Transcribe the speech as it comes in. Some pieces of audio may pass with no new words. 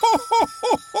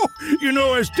You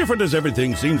know, as different as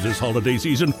everything seems this holiday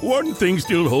season, one thing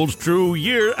still holds true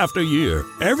year after year.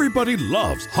 Everybody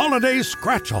loves holiday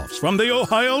scratch-offs from the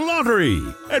Ohio Lottery.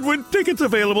 And with tickets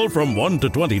available from $1 to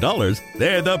 $20,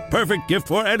 they're the perfect gift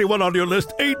for anyone on your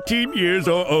list 18 years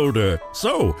or older.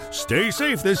 So, stay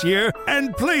safe this year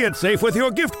and play it safe with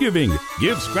your gift giving.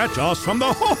 Give scratch-offs from the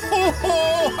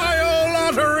Ohio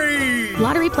Lottery!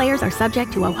 Lottery players are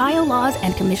subject to Ohio laws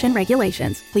and commission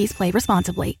regulations. Please play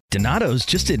responsibly. Donato's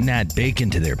just didn't add bacon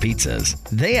to their pizzas.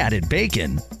 They added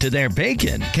bacon to their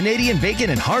bacon. Canadian bacon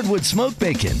and hardwood smoked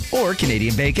bacon. Or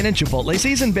Canadian bacon and Chipotle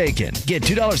seasoned bacon. Get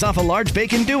 $2 off a large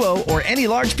bacon duo or any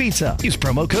large pizza. Use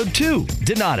promo code 2.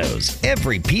 Donato's.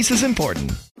 Every piece is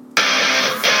important.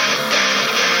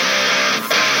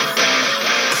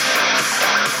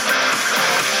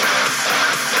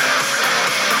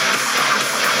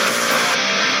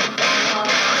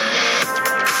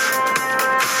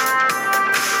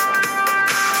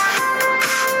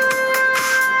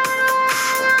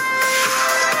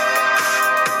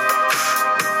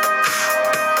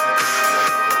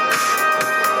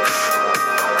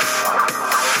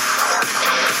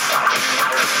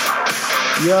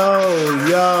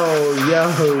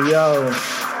 Yo.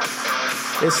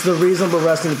 It's the Reasonable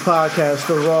Wrestling Podcast,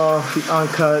 the raw, the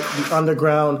uncut, the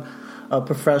underground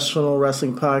professional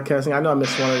wrestling podcasting. I know I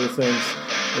missed one of the things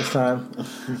this time.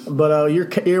 But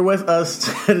you're with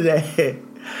us today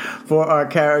for our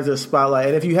Character Spotlight.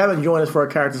 And if you haven't joined us for our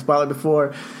Character Spotlight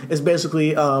before, it's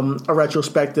basically a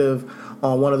retrospective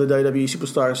on one of the WWE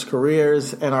superstars'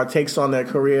 careers and our takes on their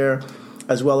career,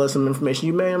 as well as some information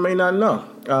you may or may not know.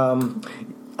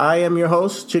 I am your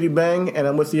host, Chitty Bang, and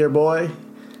I'm with your boy,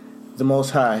 the Most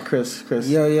High, Chris.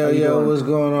 Yo, what's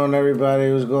going on,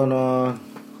 everybody? What's going on?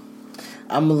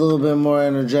 I'm a little bit more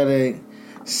energetic,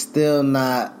 still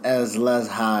not as less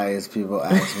high as people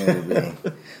ask me to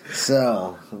be.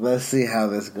 So, let's see how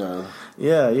this goes.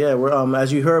 Yeah. We're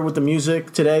as you heard with the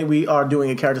music, today we are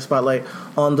doing a Character Spotlight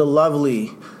on the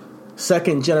lovely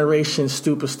second-generation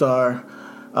superstar,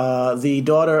 the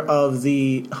daughter of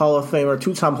the Hall of Famer,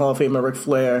 two-time Hall of Famer Ric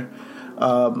Flair,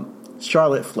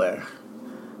 Charlotte Flair.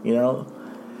 You know,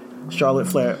 Charlotte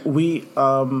Flair. We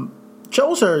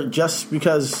chose her just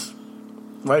because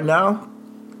right now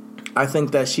I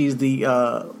think that she's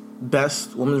the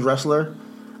best women's wrestler.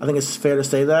 I think it's fair to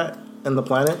say that in the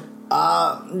planet.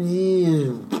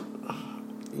 Yeah.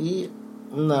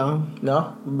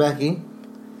 No. Becky.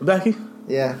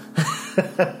 Yeah.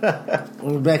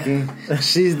 Becky,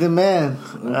 she's the man.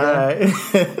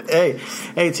 Okay?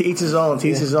 hey, to each his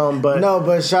own.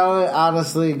 But Charlotte,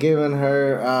 honestly, given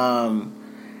her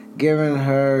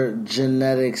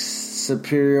genetic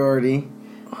superiority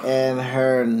and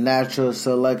her natural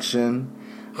selection,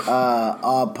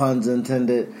 all puns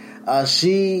intended,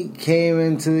 she came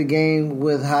into the game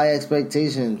with high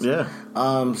expectations. Yeah.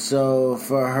 So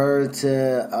for her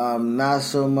to not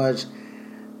so much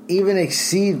even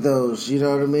exceed those, you know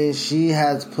what I mean? She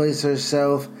has placed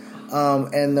herself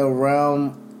in the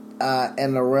realm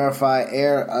and the rarefied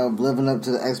air of living up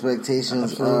to the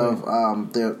expectations of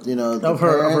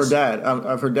her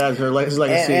dad, his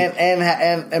legacy,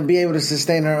 and be able to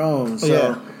sustain her own. So,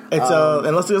 yeah, it's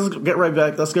and let's get right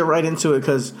back. Let's get right into it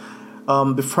because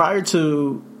prior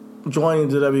to joining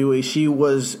the WWE, she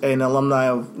was an alumni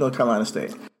of North Carolina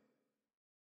State.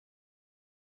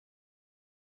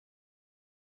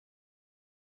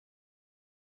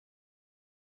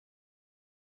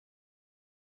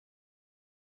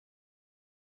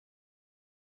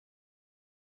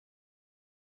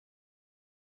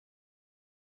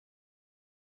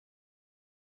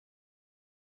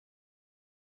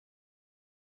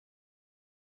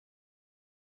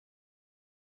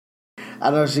 I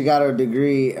know she got her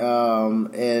degree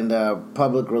in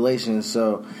public relations,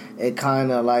 so it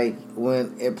kind of like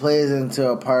when it plays into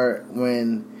a part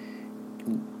when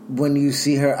you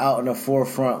see her out in the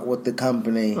forefront with the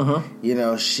company. You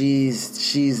know,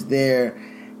 she's there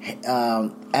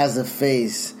as a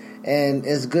face, and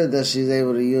it's good that she's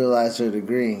able to utilize her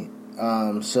degree.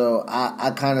 So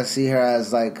I kind of see her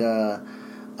as like an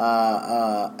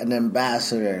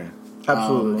ambassador,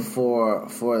 absolutely,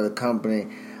 for the company.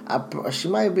 She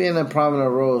might be in a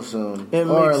prominent role soon,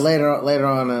 later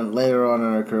on in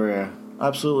her career.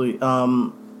 Absolutely.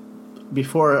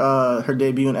 Before her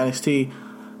debut in NXT,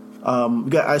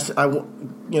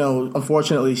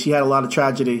 unfortunately, she had a lot of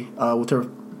tragedy with her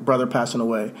brother passing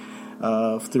away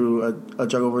through a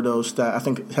drug overdose that I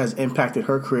think has impacted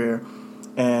her career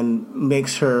and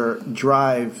makes her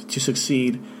drive to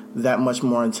succeed that much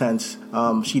more intense.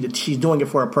 She's doing it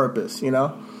for a purpose, you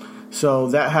know. So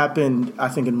that happened, I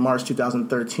think, in March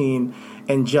 2013,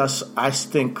 and just, I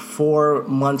think, 4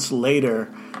 months later,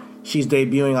 she's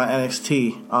debuting on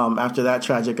NXT after that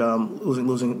tragic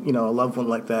losing a loved one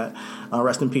like that.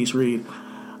 Rest in peace, Reed.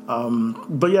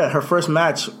 But yeah, her first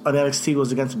match on NXT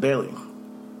was against Bayley,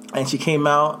 and she came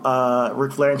out.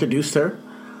 Ric Flair introduced her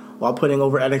while putting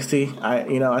over NXT.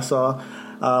 I saw,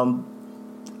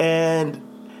 and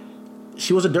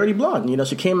she was a dirty blonde.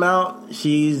 She came out.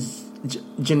 She's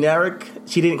generic.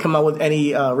 She didn't come out with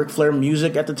any Ric Flair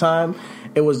music at the time.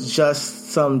 It was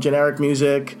just some generic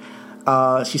music.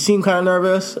 She seemed kind of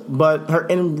nervous, but her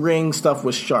in-ring stuff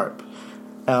was sharp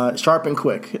and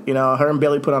quick. Her and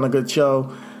Bayley put on a good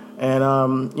show, and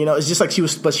it's just like she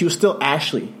was still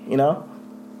Ashley.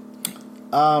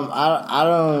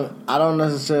 I don't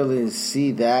necessarily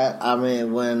see that. I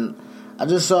mean, when I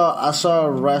saw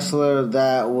a wrestler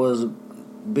that was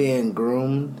being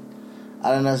groomed. I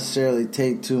didn't necessarily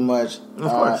take too much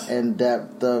in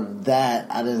depth of that.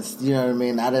 I didn't, you know what I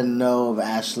mean. I didn't know of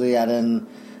Ashley. I didn't,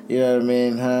 you know what I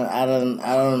mean. I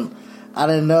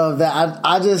didn't know of that.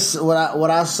 I just what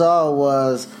I saw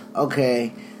was,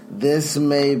 okay, this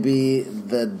may be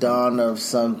the dawn of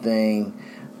something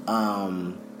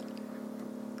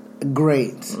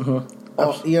great. Mm-hmm.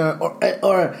 Or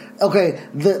okay,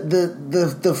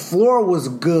 the floor was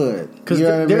good because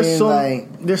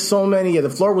there's so many. Yeah, the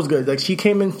floor was good. Like, she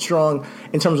came in strong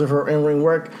in terms of her in-ring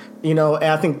work. And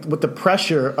I think with the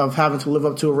pressure of having to live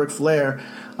up to a Ric Flair,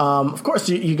 of course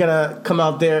you're gonna come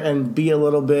out there and be a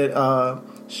little bit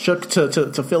shook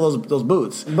to fill those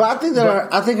boots. But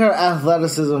I think her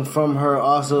athleticism from her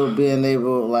also being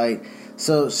able I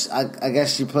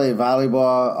guess she played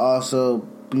volleyball also.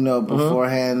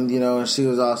 Beforehand, and she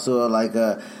was also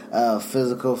a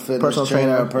physical fitness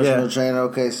personal trainer.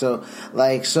 Okay, so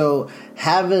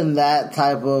having that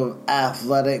type of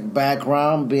athletic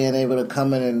background, being able to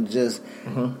come in and just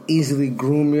easily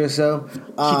groom yourself.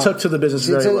 She took to the business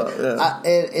very well. Yeah.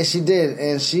 And she did.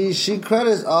 And she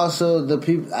credits also the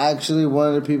people, actually one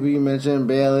of the people you mentioned,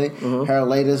 Bayley, her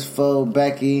latest foe,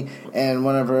 Becky, and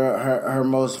one of her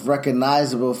most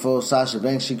recognizable foes, Sasha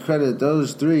Banks. She credited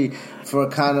those three for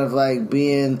kind of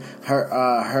being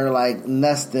her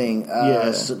nesting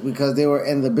because they were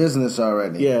in the business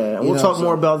already. Yeah, and we'll talk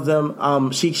more about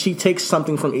them. She takes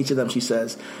something from each of them, she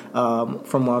says,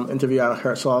 from an interview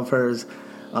I saw of hers.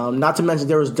 Not to mention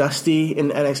there was Dusty in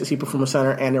the NXT Performance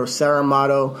Center, and there was Sarah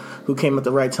Amato, who came at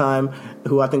the right time,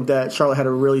 who I think that Charlotte had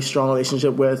a really strong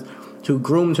relationship with, who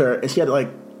groomed her, and she had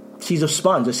she's a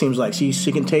sponge. It seems like she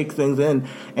can take things in,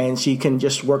 and she can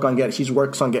just works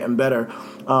on getting better.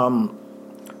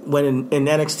 When in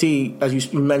NXT, as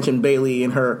you mentioned, Bayley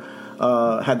and her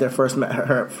had their first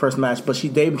match, but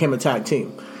they became a tag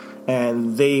team,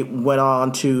 and they went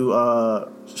on to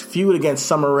feud against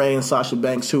Summer Rae and Sasha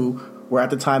Banks, who were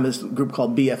at the time this group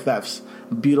called BFFs,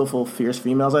 Beautiful Fierce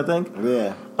Females, I think.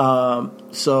 Yeah.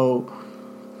 So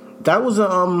that was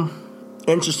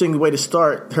interesting way to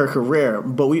start her career,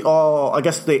 but I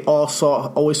guess they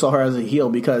always saw her as a heel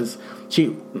because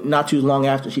she, not too long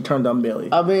after, she turned on Bayley.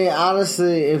 I mean,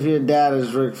 honestly, if your dad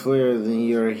is Ric Flair, then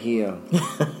you're a heel.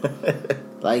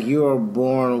 You were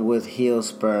born with heel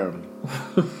sperm.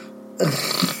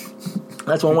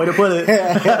 That's one way to put it.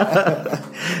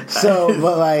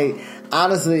 But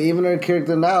honestly, even her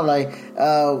character now,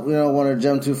 we don't want to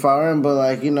jump too far in,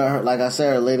 but her, like I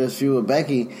said, her latest feud with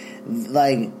Becky,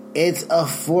 it's a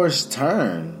forced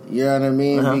turn. You know what I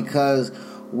mean? Because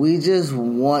we just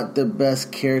want the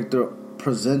best character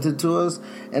presented to us,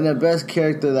 and the best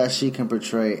character that she can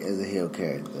portray is a heel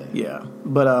character. Yeah,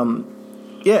 but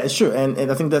yeah, it's true,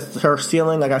 and I think that's her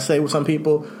ceiling. Like I say with some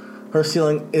people, her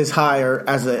ceiling is higher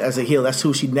as a heel. That's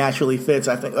who she naturally fits.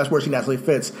 I think that's where she naturally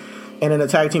fits. And in a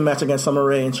tag team match against Summer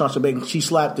Rae and Sasha Banks, she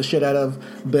slapped the shit out of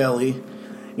Bayley.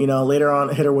 Later on,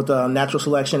 hit her with a natural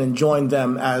selection and joined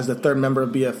them as the third member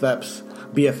of BFFs.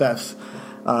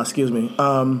 Excuse me.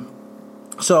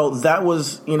 So that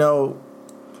was,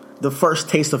 the first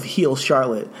taste of heel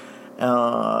Charlotte.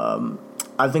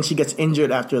 I think she gets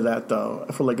injured after that, though,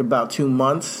 for about 2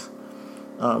 months.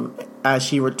 And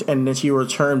then she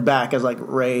returned back as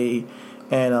Ray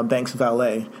and Banks'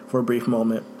 valet for a brief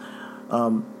moment.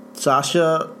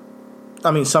 Summer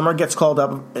gets called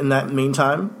up in that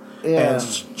meantime. Yeah. And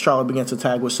Charlotte begins to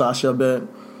tag with Sasha a bit.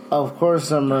 Of course,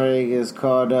 Summer Rae gets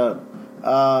called up.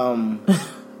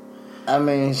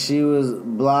 She was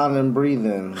blonde and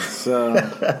breathing. So,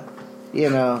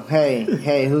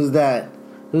 hey, who's that?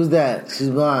 Who's that? She's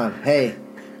blonde. Hey,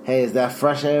 is that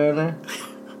fresh air in her?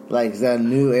 Is that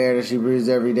new air that she breathes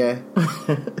every day?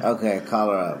 Okay,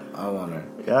 call her up. I want her.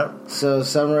 Yep. So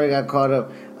Summer Rae got caught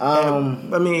up.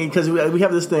 Because we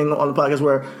have this thing on the podcast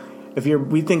where If you're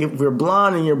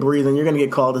blonde and you're breathing, you're going to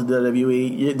get called to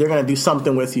WWE. They're going to do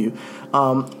something with you.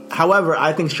 However,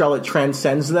 I think Charlotte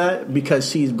transcends that because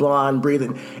she's blonde,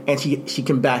 breathing, and she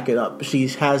can back it up. She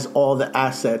has all the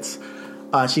assets.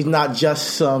 She's not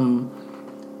just some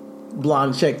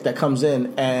blonde chick that comes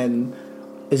in and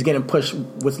is getting pushed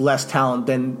with less talent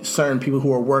than certain people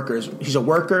who are workers. She's a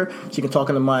worker. She can talk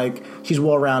on the mic. She's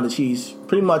well-rounded. She's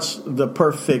pretty much the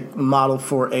perfect model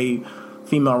for a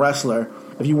female wrestler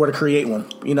if you were to create one,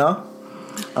 you know?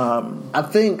 I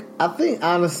think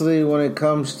honestly, when it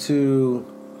comes to,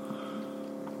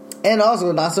 and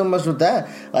also not so much with that,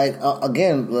 like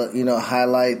again, you know,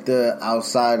 highlight the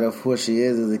outside of who she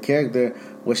is as a character,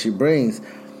 what she brings.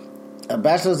 A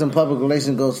bachelor's in public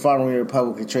relations goes far when you're a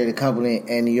publicly traded company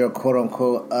and you're quote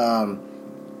unquote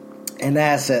an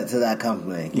asset to that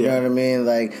company. You know what I mean?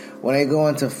 Like when they go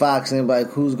into Fox and they're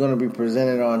like, who's going to be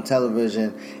presented on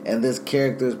television, and this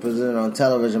character is presented on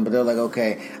television, but they're like,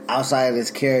 okay, outside of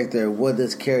this character, would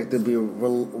this character be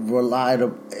relied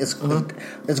upon? It's going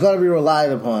to be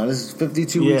relied upon. This is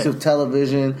 52 weeks of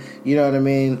television. You know what I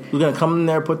mean? We're going to come in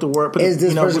there, put the work. Is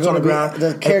this person going to be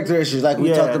the character issues? Like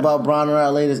we talked about Braun in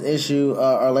our latest issue,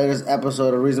 our latest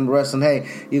episode of Reasonable Wrestling. Hey,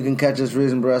 you can catch us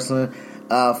Reasonable Wrestling.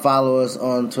 Follow us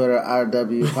on Twitter,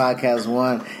 RW Podcast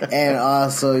 1, and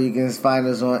also you can find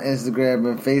us on Instagram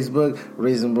and Facebook,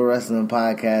 Reasonable Wrestling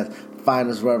Podcast. Find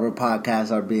us wherever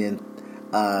podcasts are being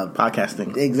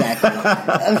podcasting. Exactly.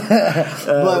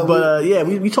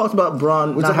 we talked about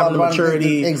Braun not having the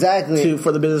maturity exactly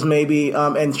for the business, maybe.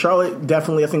 And Charlotte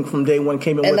definitely, I think, from day one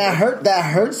came in. And with that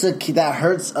hurts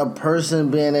a person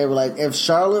being able, like, if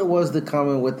Charlotte was to come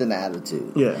in with an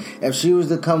attitude, if she was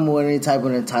to come with any type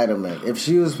of entitlement, if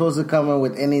she was supposed to come in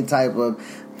with any type of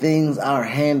things are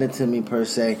handed to me per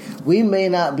se, we may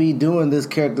not be doing this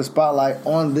character spotlight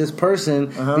on this person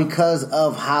because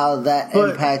of how that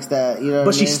impacts that, you know.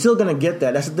 But she's still gonna get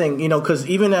that. That's the thing, you know, because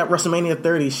even at WrestleMania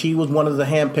 30, she was one of the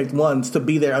handpicked ones to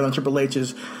be there on Triple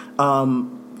H's,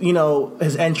 you know,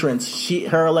 his entrance.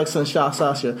 Her, Alexa, and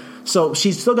Sasha. So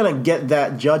she's still gonna get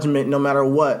that judgment no matter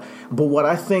what. But what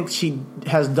I think she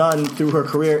has done through her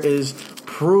career is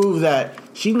prove that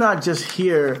she's not just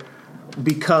here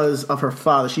because of her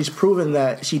father. She's proven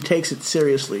that she takes it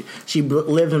seriously. She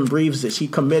lives and breathes it. She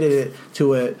committed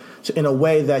to it in a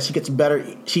way that she gets better.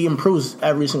 She improves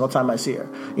every single time I see her.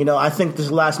 You know, I think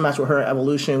this last match with her,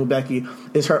 Evolution with Becky,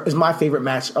 is my favorite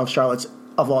match of Charlotte's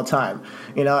of all time.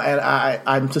 You know, and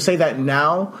I'm to say that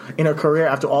now in her career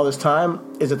after all this time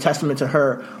is a testament to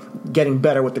her getting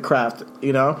better with the craft.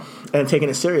 You know, and taking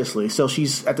it seriously. So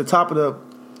she's at the top of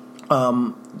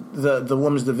the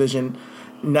women's division.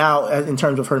 Now, in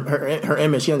terms of her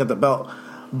image, she don't got the belt,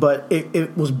 but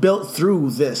it was built through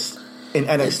this in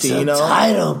NXT. It's a you know,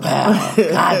 title, pal.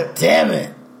 God damn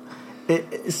it!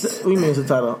 What do you mean it's a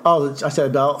title? Oh, I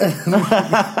said belt.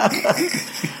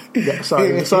 Yeah,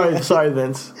 sorry,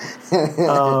 Vince.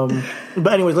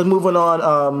 But anyways, let's move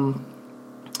on.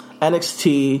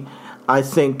 NXT. I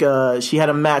think she had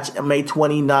a match May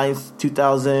 29th,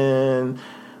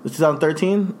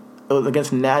 2013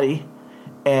 against Natty.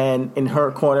 And in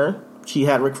her corner, she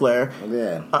had Ric Flair.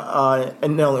 Yeah.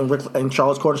 In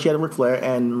Charlotte's corner, she had Ric Flair,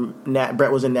 and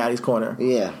Brett was in Natty's corner.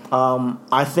 Yeah.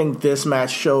 I think this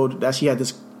match showed that she had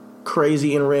this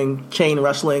crazy in-ring chain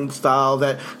wrestling style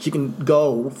that she can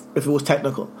go if it was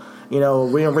technical. You know,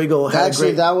 Rhea Regal had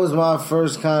that was my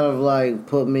first kind of like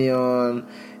put me on,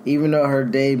 even though her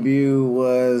debut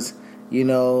was, you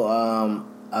know,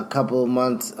 a couple of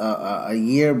months, a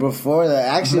year before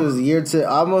that. Actually, it was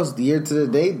almost year to the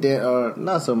date, or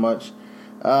not so much.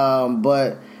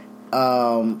 But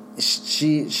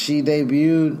she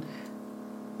debuted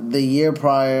the year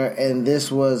prior, and this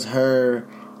was her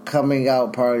coming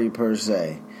out party per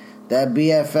se. That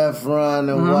BFF run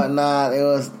and whatnot, it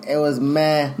was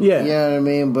meh. Yeah. You know what I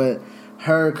mean? But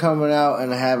her coming out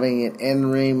and having an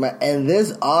in-ring, and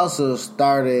this also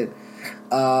started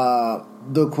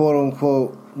the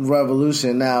quote-unquote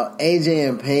revolution. Now, AJ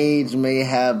and Paige may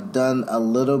have done a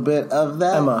little bit of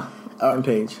that. Emma and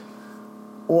Paige.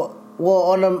 Well,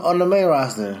 on the main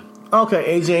roster.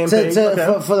 Okay, AJ and Paige.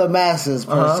 For the masses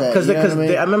per se. Because I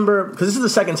mean? I remember, because this is the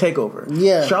second takeover.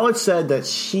 Yeah. Charlotte said that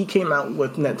she came out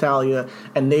with Natalya,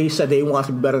 and they said they wanted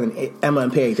to be better than Emma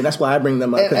and Paige, and that's why I bring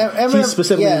them up. Because she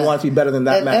specifically wanted to be better than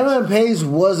that match. Emma and Paige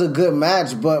was a good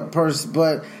match, but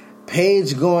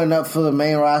Paige going up for the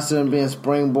main roster and being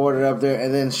springboarded up there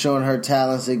and then showing her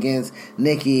talents against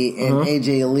Nikki and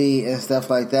AJ Lee and stuff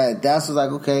like that. That's was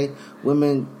like, okay,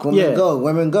 women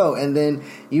go. And then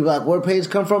you like, where Paige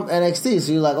come from? NXT.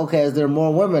 So you're like, okay, is there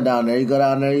more women down there? You go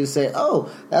down there, you say,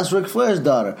 oh, that's Ric Flair's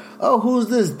daughter. Oh, who's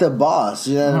this? The Boss.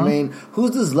 You know what I mean?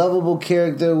 Who's this lovable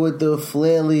character with the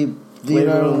flaily,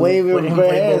 waving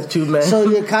hands? Two men. So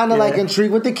you're kind of like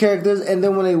intrigued with the characters, and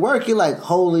then when they work, you're like,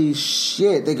 holy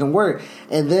shit, they can work.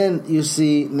 And then you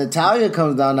see Natalya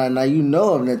comes down there. Now you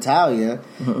know of Natalya,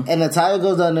 and Natalya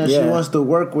goes down there. She wants to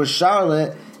work with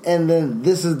Charlotte, and then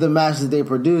this is the match that they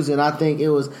produce, and I think it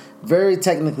was very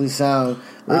technically sound.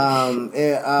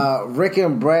 Rick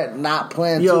and Brett not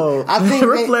playing. I think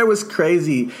Ric Flair was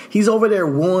crazy. He's over there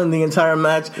wooing the entire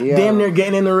match, damn near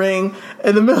getting in the ring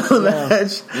in the middle of the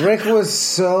match. Rick was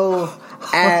so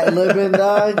ad-libbing,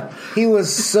 dog. He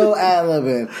was so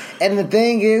ad-libbing. And the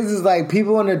thing is like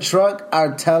people in the truck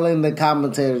are telling the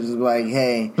commentators like,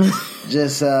 hey,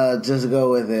 just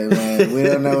go with it, man. We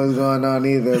don't know what's going on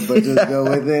either, but just go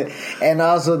with it. And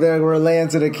also they're relaying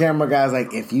to the camera guys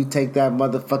like, if you take that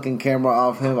motherfucking camera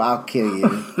off him, I'll kill you.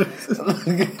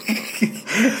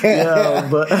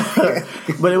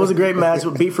 But it was a great match.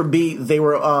 Beat for beat, they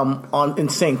were on in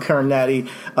sync. Kern Natty,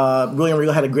 William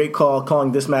Regal had a great call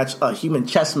calling this match a human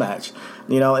chess match.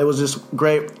 You know, it was just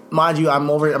great. Mind you,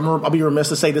 I'll be remiss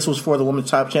to say this was for the Women's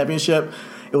Championship.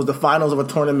 It was the finals of a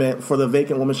tournament for the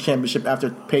vacant Women's Championship after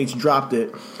Paige dropped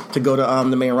it to go to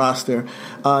the main roster.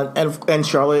 And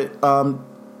Charlotte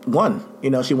won. You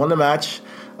know, she won the match.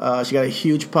 She got a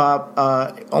huge pop,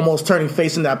 almost turning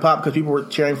face in that pop because people were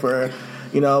cheering for her.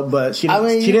 You know, but she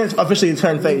didn't officially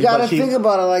turn face. You gotta think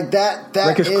about it like that.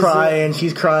 Rick is crying.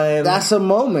 She's crying. That's a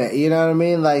moment. You know what I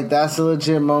mean? Like, that's a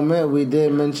legit moment. We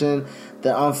did mention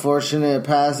the unfortunate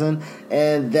passing,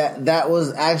 and that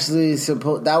was actually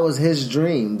that was his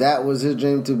dream. That was his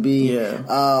dream to be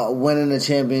winning the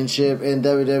championship in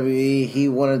WWE. He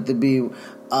wanted to be.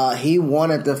 He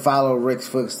wanted to follow Rick's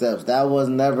footsteps. That was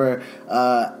never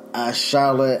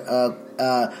Charlotte.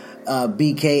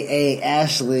 BKA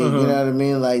Ashley, you know what I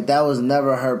mean? Like, that was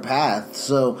never her path.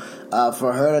 So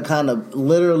for her to kind of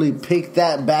literally pick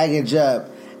that baggage up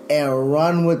and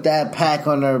run with that pack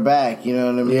on her back, you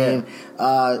know what I mean?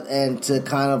 And to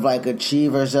kind of like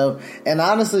achieve herself. And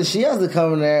honestly, she has to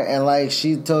come in there and like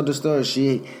she told the story.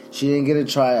 She didn't get a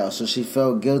tryout, so she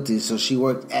felt guilty. So she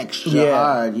worked extra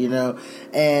hard, you know,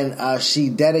 and she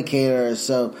dedicated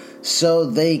herself so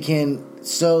they can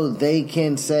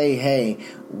say, hey,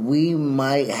 we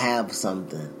might have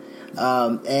something.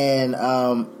 And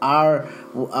our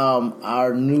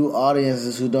new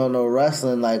audiences who don't know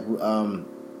wrestling, like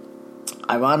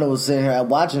Ivana was sitting here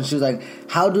watching, she was like,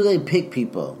 how do they pick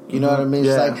people? You know what I mean?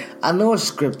 She's like, I know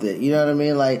it's scripted, you know what I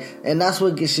mean? Like, and that's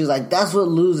what she's like, that's what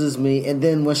loses me. And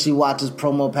then when she watches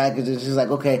promo packages, she's like,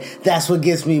 okay, that's what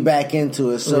gets me back into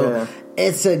it. So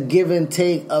it's a give and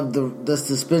take of the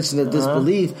suspension of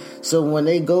disbelief. So when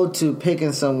they go to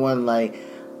picking someone like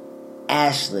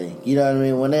Ashley, you know what I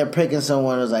mean? When they're picking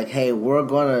someone, it's like, hey, we're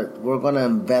gonna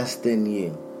invest in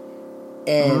you.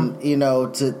 And you know,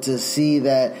 to see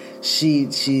that she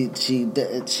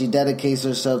dedicates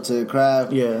herself to the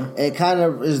craft. It kind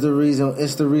of is the reason.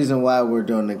 It's the reason why we're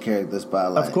doing the character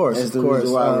spotlight. Of course, it's the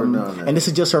reason why we're doing it. And this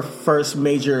is just her first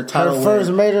major title.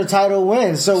 Major title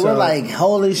win. So we're like,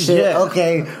 holy shit!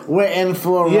 Okay, we're in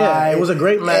for a ride. It was a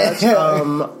great match.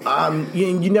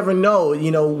 You never know. You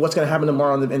know what's going to happen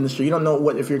tomorrow in the industry. You don't know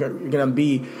what if you're going to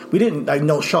be. We didn't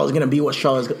know Charlotte's going to be what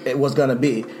Charlotte was going to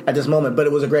be at this moment, but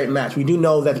it was a great match. We do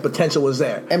know that the potential was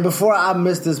there. And before I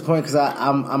miss this point, because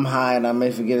I'm high and I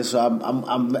may forget it, so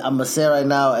I'm gonna say it right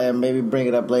now and maybe bring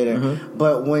it up later.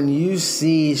 But when you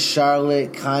see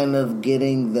Charlotte kind of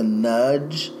getting the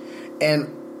nudge,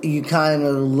 and you kind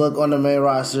of look on the main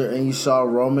roster and you saw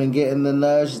Roman getting the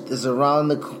nudge, it's around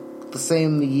the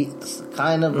same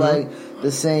kind of like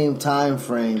the same time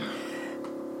frame.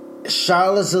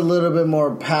 Charlotte's a little bit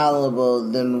more palatable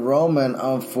than Roman,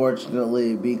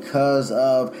 unfortunately, because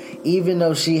of, even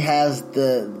though she has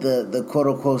the quote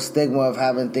unquote stigma of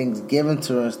having things given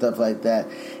to her and stuff like that,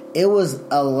 it was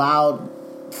allowed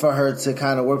for her to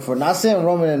kind of work for it. Not saying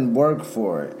Roman didn't work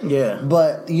for it,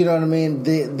 but you know what I mean.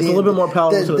 It's a little bit more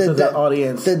palatable to the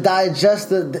audience. The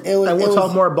digestive, and we'll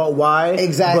talk more about why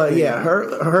exactly. But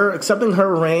her accepting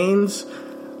her reigns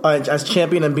as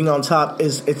champion and being on top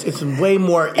it's way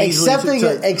more easily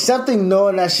accepting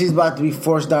knowing that she's about to be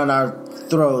forced down our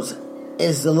throats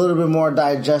is a little bit more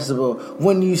digestible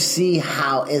when you see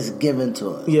how it's given to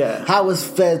us. Yeah. How it's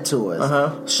fed to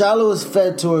us. Charlotte was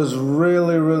fed to us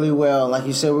really, really well. Like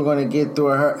you said, we're going to get through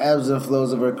her ebbs and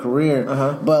flows of her career.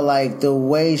 But like the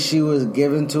way she was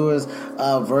given to us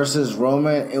versus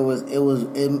Roman,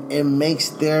 it makes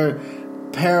their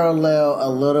parallel a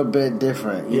little bit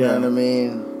different. You know what I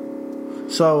mean?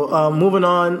 So moving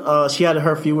on, she had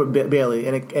her feud with Bayley,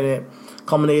 and it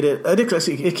culminated.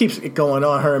 It keeps going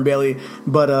on, her and Bayley,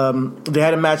 but they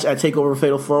had a match at TakeOver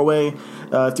Fatal 4-Way.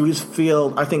 Through this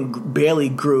field, I think Bayley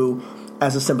grew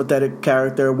as a sympathetic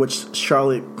character, which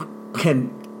Charlotte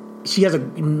she has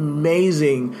an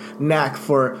amazing knack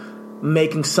for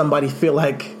making somebody feel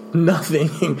like nothing,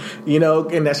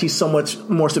 and that she's so much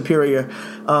more superior.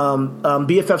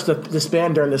 BFFs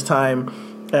disband during this time,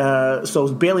 so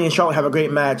Bayley and Charlotte have a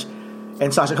great match,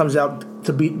 and Sasha comes out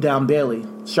to beat down Bayley.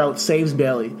 Charlotte saves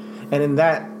Bayley, and in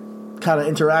that kind of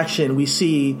interaction, we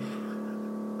see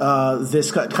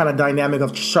this kind of dynamic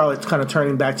of Charlotte kind of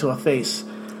turning back to a face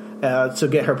to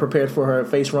get her prepared for her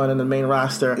face run in the main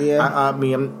roster. Yeah. I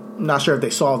mean, I'm not sure if they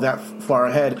saw that far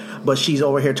ahead, but she's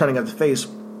over here turning at the face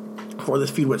for this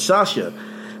feud with Sasha,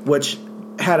 which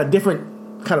had a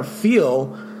different kind of feel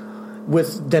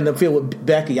than the feel with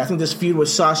Becky. I think this feud with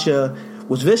Sasha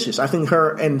was vicious. I think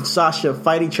her and Sasha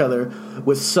fight each other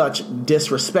with such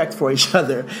disrespect for each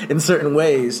other in certain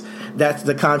ways. That's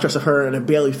the contrast of her and a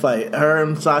Bayley fight. Her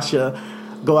and Sasha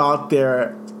go out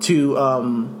there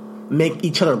to make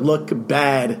each other look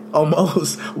bad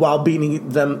almost while beating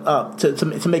them up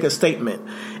to make a statement.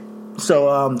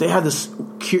 So they have this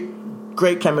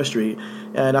great chemistry,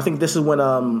 and I think this is when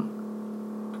I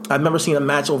remember seeing a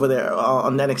match over there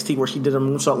on NXT where she did a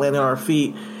moonsault landing on her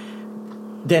feet,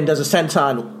 then does a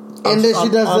senton, and then she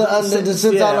does the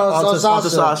senton on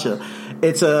Sasha.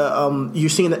 It's you're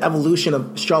seeing the evolution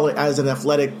of Charlotte as an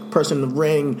athletic person in the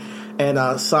ring, and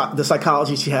the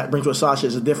psychology she brings with Sasha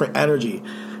is a different energy.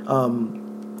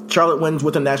 Charlotte wins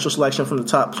with a natural selection from the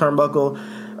top turnbuckle.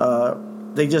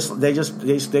 They just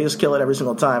kill it every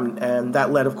single time, and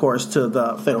that led, of course, to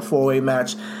the Fatal 4-Way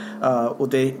match,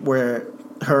 where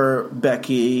her,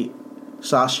 Becky,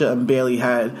 Sasha, and Bayley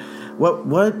had. What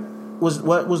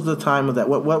was the time of that?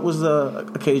 What was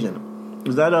the occasion?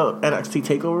 Was that a NXT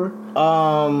takeover?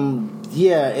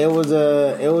 Yeah, it was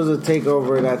a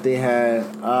takeover that they had.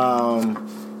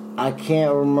 I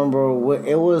can't remember what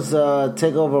it was.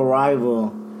 Takeover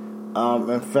Rival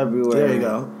in February. There you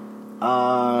go.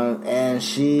 And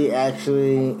she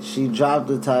dropped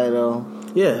the title.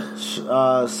 Yeah.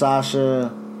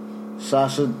 Sasha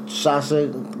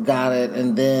got it,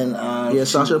 and then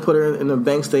Sasha put her in the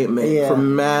bank statement for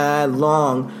mad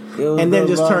long, and then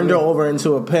just turned her over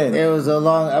into a pin. It was a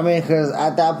long. I mean, because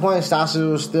at that point, Sasha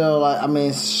was still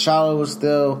Charlotte was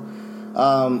still.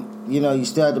 You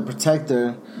still had to protect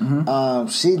her.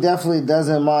 She definitely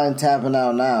doesn't mind tapping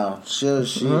out now.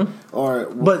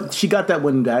 But she got that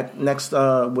win back next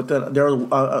with their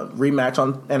rematch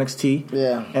on NXT.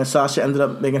 Yeah, and Sasha ended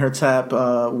up making her tap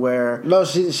where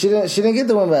she didn't get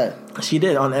the win back. She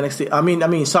did on NXT. I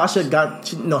mean, Sasha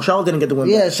Charlotte didn't get the win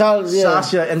back.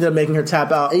 Sasha ended up making her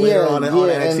tap out later on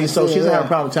NXT, so she doesn't have a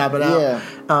problem tapping out. Yeah.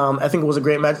 I think it was a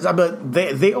great match, but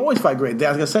they always fight great.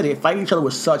 As I said, they fight each other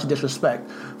with such disrespect.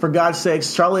 For God's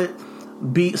sakes, Charlotte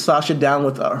beat Sasha down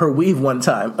with her weave one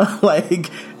time.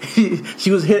 She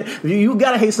was hit. You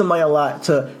gotta hate somebody a lot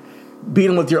to beat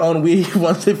them with your own weave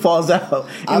once it falls out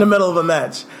in the middle of a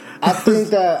match. I think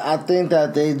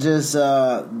that they just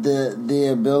the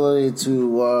ability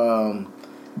to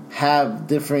have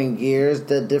different gears,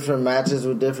 that different matches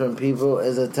with different people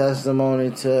is a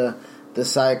testimony to the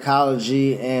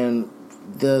psychology and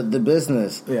the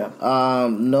business. Yeah.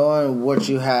 Knowing what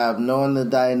you have, knowing the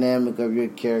dynamic of your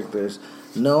characters,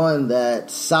 knowing that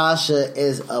Sasha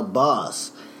is a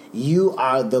boss, you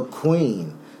are the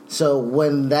queen. So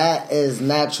when that is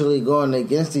naturally going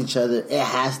against each other, it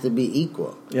has to be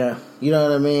equal. Yeah. You know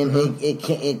what I mean?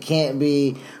 Mm-hmm. It can't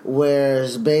be where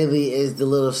Bayley is the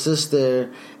little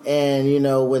sister and,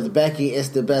 with Becky, it's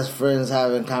the best friends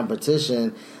having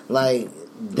competition. Like,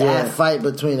 that fight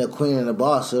between a queen and a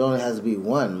boss, so it only has to be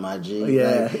one, my G.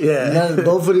 Yeah,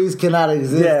 both of these cannot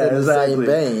exist in the same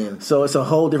vein. So it's a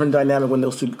whole different dynamic when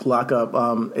those two lock up.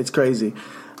 It's crazy.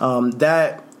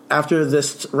 That after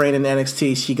this reign in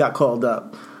NXT, she got called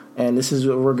up, and this is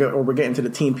where we're getting to the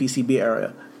Team PCB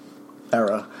era,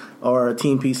 or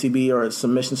Team PCB, or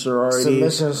Submission Sorority.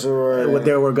 What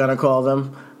they were gonna call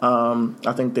them.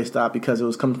 I think they stopped because it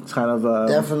was kind of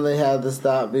definitely had to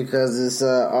stop because it's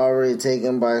already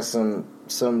taken by some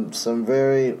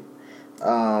very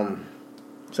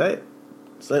say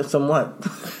somewhat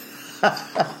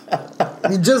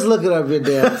You just looking up your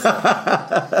damn self.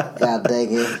 God dang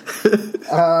it.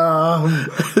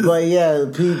 But yeah,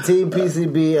 Team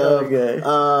PCB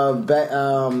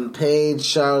of Paige,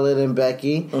 Charlotte, and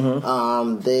Becky.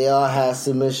 They all had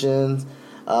submissions.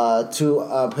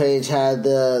 Paige had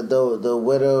the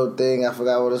widow thing. I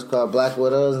forgot what it's called. Black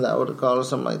Widow, isn't that what it's called, or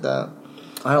something like that?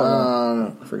 I don't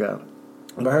know. I forgot.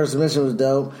 But her submission was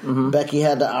dope. Becky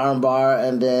had the armbar,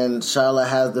 and then Charlotte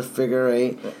has the figure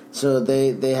eight. So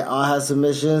they all had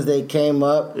submissions. They came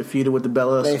up. They feuded with the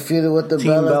Bellas.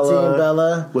 Team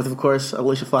Bella. With, of course,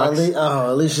 Alicia Fox.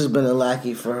 Alicia's been a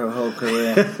lackey for her whole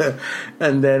career.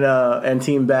 And then and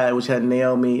Team Bad, which had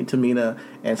Naomi, Tamina,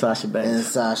 and Sasha Banks. And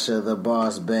Sasha, the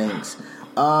Boss Banks.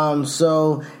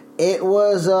 So it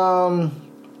was...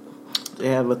 They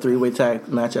have a 3-way tag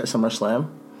match at SummerSlam.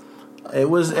 It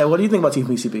was. What do you think about Team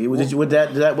PCB? Did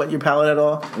that whet your palate at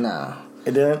all? No,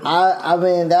 it didn't. I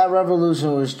mean, that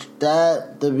revolution was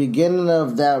the beginning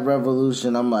of that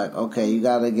revolution. I'm like, okay, you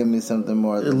got to give me something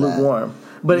more than that. Lukewarm.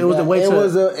 But it was a way. It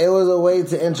was a way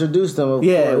to introduce them. Of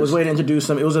course. It was a way to introduce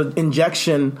them. It was an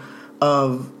injection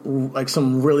of like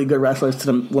some really good wrestlers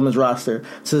to the women's roster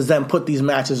to then put these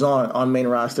matches on main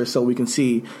roster so we can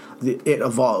see it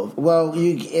evolve. Well,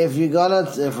 if we're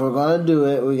gonna do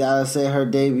it, we gotta say her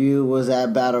debut was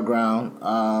at Battleground,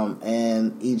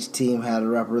 and each team had a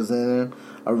representer,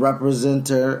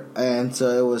 and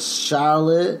so it was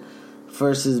Charlotte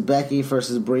versus Becky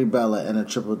versus Brie Bella in a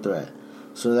triple threat.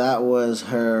 So that was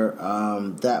her.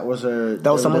 That was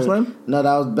SummerSlam? No,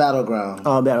 that was Battleground.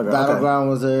 Oh, Battleground. Battleground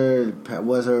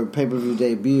was her pay-per-view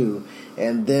debut,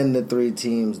 and then the three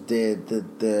teams did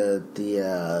the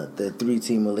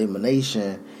 3-team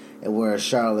elimination, and where a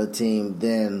Charlotte team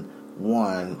then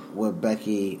won with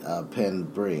Becky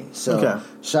pinned Brie. So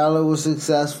Charlotte was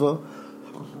successful.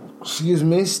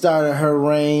 Started her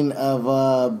reign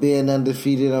of being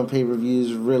undefeated on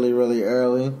pay-per-views really, really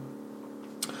early.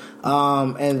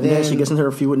 And then she gets into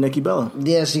her feud with Nikki Bella.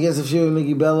 Yeah, she gets a feud with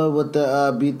Nikki Bella with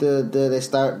the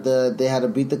they had a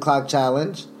beat the clock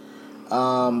challenge.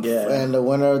 And the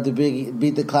winner of the big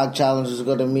beat the clock challenge was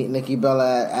going to meet Nikki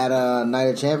Bella at a Night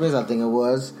of Champions, I think it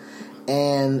was.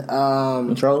 And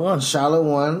Charlotte won.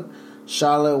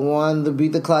 Charlotte won the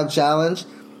beat the clock challenge,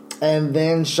 and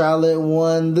then Charlotte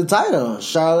won the title.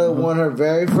 Charlotte won her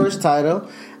very first title,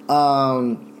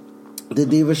 the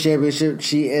Divas Championship.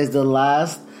 She is the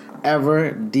last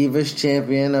ever Divas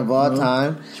champion of all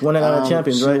time. She won at Night of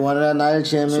Champions, right? She won at Night of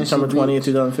Champions. September 20th,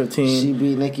 2015. She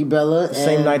beat Nikki Bella.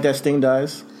 Same night that Sting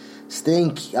dies.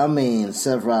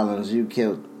 Seth Rollins, you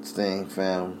killed Sting,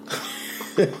 fam.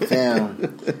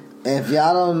 If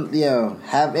y'all don't,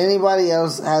 has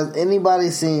anybody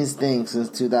seen Sting since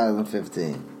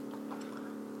 2015?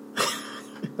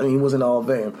 I mean, he wasn't all of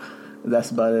fame. That's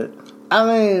about it. I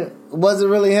mean, was it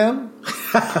really him?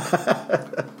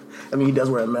 I mean, he does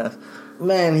wear a mask.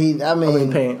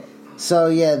 Man, paint. So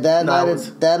yeah, that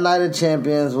night of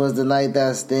Champions was the night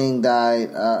that Sting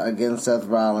died against Seth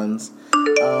Rollins,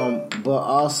 but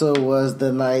also was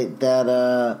the night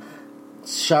that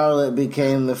Charlotte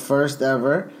became the first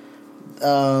ever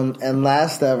and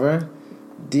last ever.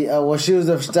 That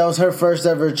was her first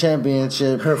ever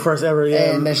championship. Her first ever,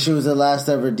 yeah. And then she was the last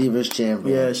ever Divas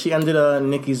champion. Yeah, she ended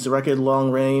Nikki's record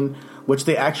long reign, which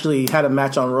they actually had a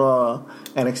match on Raw,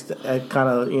 and kind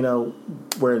of,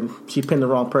 where she pinned the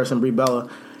wrong person, Brie Bella.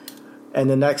 And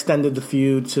then that extended the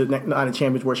feud to Night of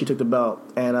Champions, where she took the belt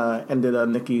and ended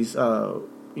Nikki's,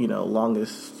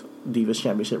 longest Divas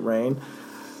Championship reign.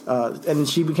 And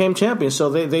she became champion, so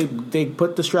they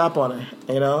put the strap on her,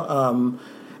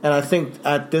 And I think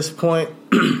at this point,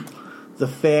 the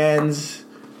fans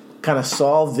kind of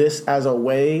solved this as a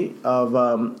way of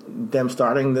them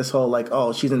starting this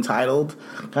whole, she's entitled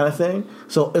kind of thing.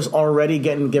 So it's already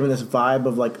given this vibe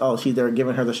of they're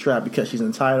giving her the strap because she's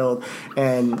entitled.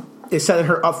 And it's setting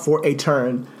her up for a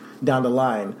turn down the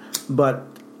line. But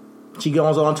she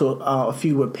goes on to a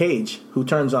feud with Paige, who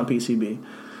turns on PCB.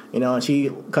 And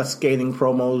she cuts scathing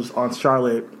promos on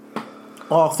Charlotte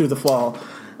all through the fall.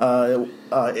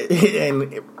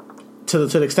 And to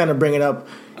the extent of bringing up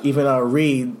even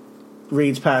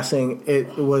Reed's passing,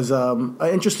 it was an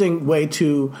interesting way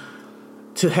to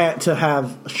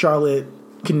have Charlotte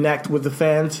connect with the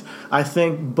fans, I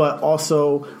think. But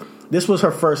also, this was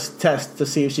her first test to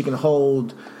see if she can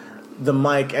hold the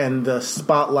mic and the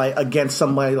spotlight against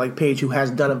somebody like Paige, who has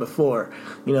done it before.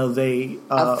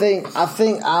 I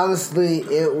think honestly,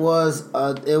 it was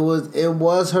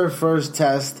her first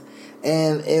test.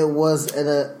 And it was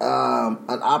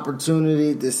an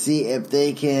opportunity to see if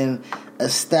they can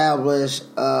establish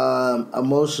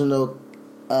emotional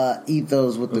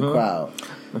ethos with the crowd.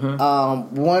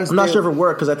 Once I'm not sure if it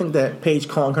worked because I think that Paige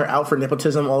calling her out for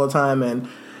nepotism all the time and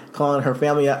calling her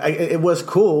family out, it was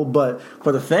cool, but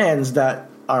for the fans that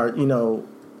are,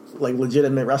 like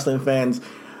legitimate wrestling fans,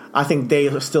 I think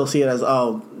they still see it as,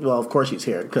 oh, well, of course she's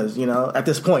here because, at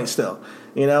this point still,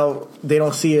 they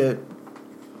don't see it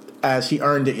as she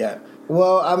earned it yet.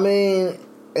 Well, I mean,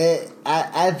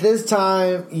 at this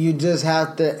time, you just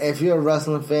have to, if you're a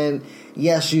wrestling fan,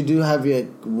 yes, you do have your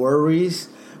worries,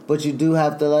 but you do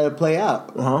have to let it play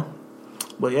out.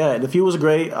 But yeah, the feud was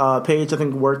great. Paige, I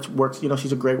think, works.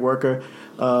 She's a great worker.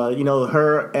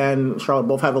 Her and Charlotte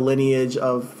both have a lineage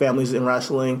of families in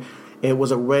wrestling. It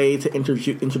was a way to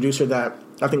introduce her that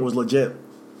I think was legit.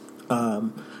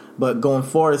 But going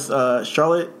forth,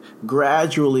 Charlotte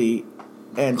gradually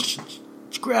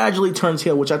turns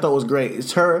heel, which I thought was great.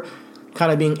 It's her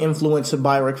kind of being influenced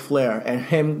by Ric Flair and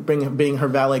him being her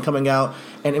valet, coming out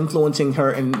and influencing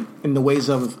her in the ways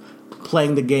of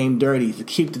playing the game dirty to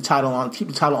keep the title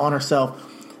on herself,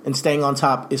 and staying on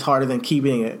top is harder than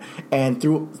keeping it. And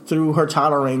through her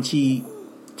title reign, she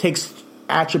takes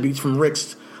attributes from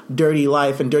Ric's dirty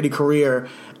life and dirty career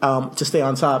to stay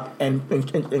on top and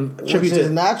attribute which is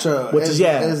natural.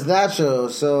 It's natural.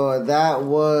 So that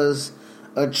was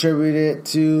attributed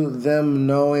to them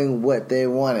knowing what they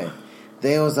wanted.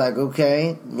 They was like,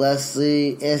 okay, let's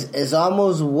see. It's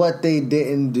almost what they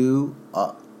didn't do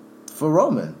for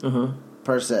Roman,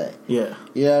 per se. Yeah,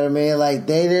 you know what I mean. Like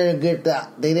they didn't get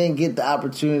the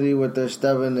opportunity with their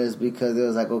stubbornness because it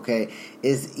was like, okay,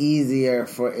 it's easier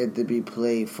for it to be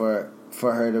played for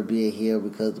her to be a heel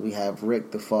because we have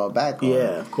Rick to fall back on.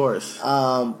 Yeah, of course.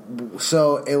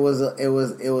 So it was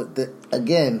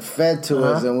again fed to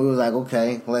us, and we was like,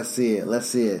 okay, let's see it.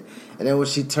 And then when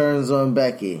she turns on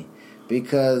Becky,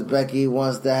 because Becky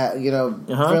wants to have,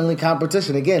 friendly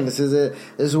competition. Again, this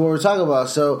is what we're talking about.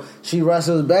 So she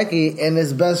wrestles Becky, and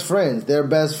it's best friends. They're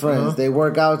best friends. They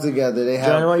work out together. They have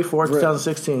January 4th,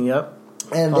 2016. Yep.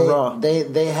 And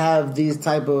they have these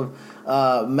type of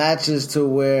matches to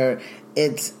where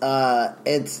it's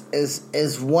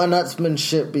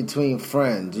one-upsmanship between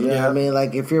friends. You know what I mean?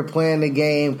 Like if you're playing the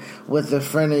game with a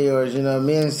friend of yours,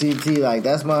 me and CT, like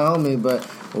that's my homie, but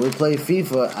when we play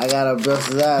FIFA, I gotta bust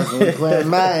his ass. When we play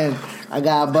Madden, I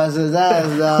gotta bust his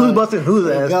ass, dog. Who's busting whose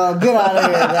ass? Get out of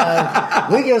here,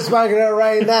 dog. We can spark it up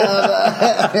right now.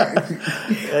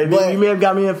 Hey, you may have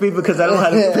got me in FIFA because I don't know how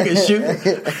to freaking shoot.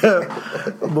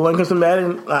 But when it comes to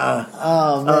Madden,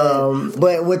 oh man!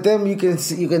 But with them, you can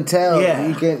tell. Yeah.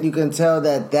 You can tell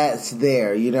that that's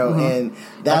there. And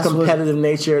that's that competitive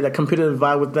nature, that competitive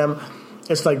vibe with them.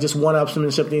 It's like just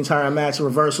one-upsmanship the entire match,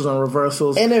 reversals on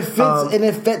reversals. And it fits and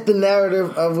it fit the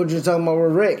narrative of what you're talking about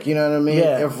with Rick, you know what I mean?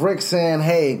 Yeah. If Rick's saying,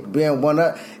 hey, being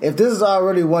one-up, if this is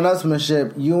already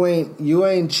one-upsmanship, you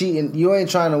ain't cheating, you ain't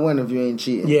trying to win if you ain't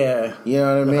cheating. Yeah. You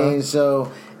know what I mean?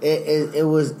 So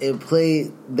it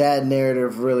played that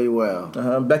narrative really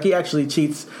well. Becky actually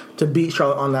cheats to beat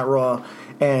Charlotte on that Raw.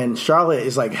 And Charlotte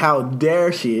is like, how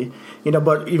dare she?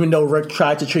 But even though Rick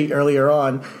tried to cheat earlier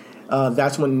on,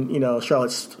 that's when,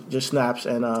 Charlotte just snaps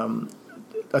and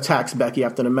attacks Becky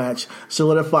after the match,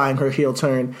 solidifying her heel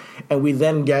turn. And we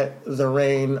then get the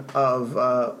reign of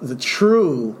the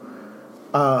true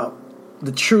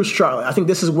Charlotte. I think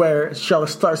this is where Charlotte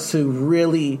starts to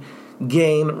really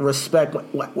gain respect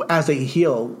as a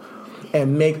heel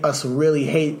and make us really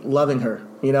hate loving her,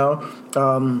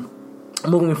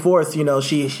 Moving forth,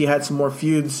 she had some more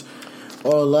feuds.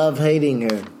 Or love hating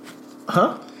her.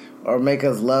 Huh? Or make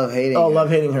us love hating her. Oh,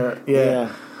 love hating her.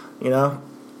 Yeah.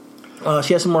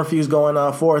 She has some more feuds going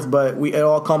forth, but it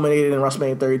all culminated in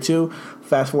WrestleMania 32.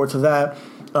 Fast forward to that.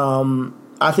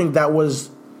 I think that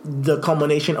was the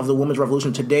culmination of the women's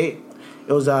revolution to date.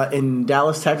 It was in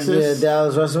Dallas, Texas. Yeah,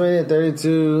 Dallas, WrestleMania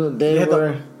 32.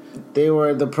 They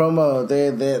were the promo.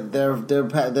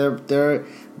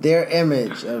 Their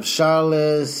image of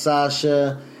Charlotte,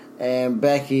 Sasha, and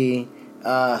Becky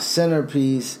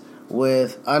centerpiece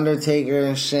with Undertaker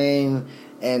and Shane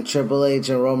and Triple H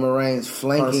and Roman Reigns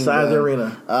flanking side of the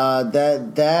arena.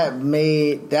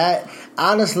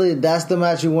 Honestly, that's the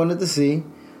match you wanted to see.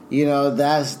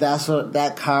 That's what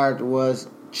that card was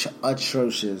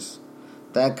atrocious.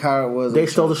 That card was. They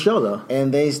stole the show, though,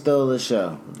 and they stole the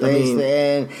show.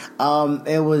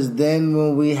 It was then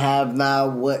when we have now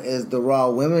what is the Raw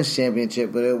Women's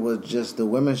Championship, but it was just the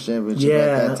Women's Championship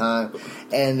at that time,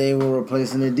 and they were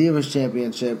replacing the Divas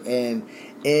Championship, and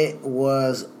it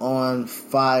was on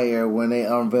fire when they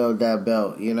unveiled that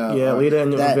belt. Lita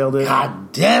unveiled it.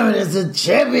 God damn it! It's a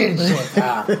championship.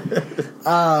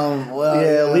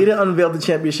 Lita unveiled the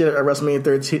championship at WrestleMania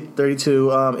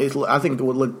 32. I think it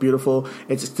would look beautiful.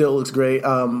 It still looks great.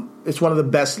 It's one of the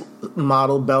best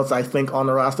model belts, I think, on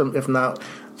the roster, if not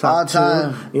top two,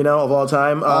 of all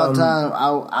time. All time.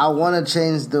 I want to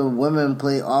change the women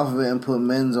plate off of it and put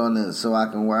men's on it so I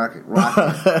can rock it.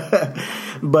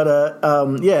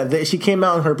 But she came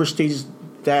out in her prestigious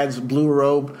dad's blue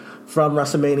robe from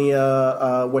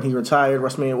WrestleMania when he retired.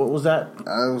 WrestleMania, what was that?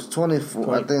 It was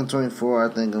 24. I think 24.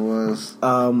 I think it was.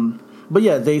 But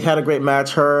yeah, they had a great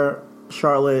match. Her,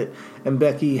 Charlotte, and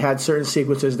Becky had certain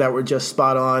sequences that were just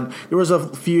spot on. There was a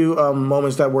few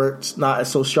moments that were not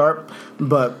so sharp,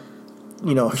 but she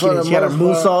had a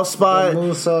moonsault spot.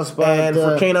 And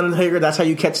for Kane Undertaker, that's how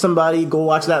you catch somebody. Go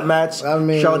watch that match. I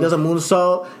mean, Charlotte does a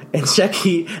moonsault, and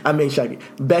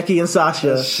Becky and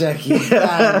Sasha.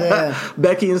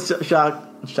 Becky and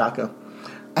Shaka.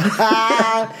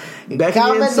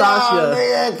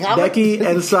 Becky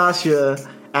and Sasha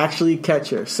actually catch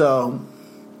her. So,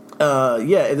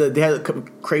 they had a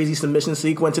crazy submission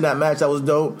sequence in that match. That was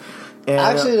dope. And,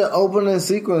 actually, the opening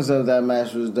sequence of that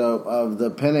match was dope. Of the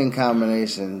pinning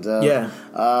combinations, them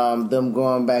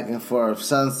going back and forth,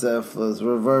 sunset flips,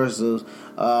 reversals.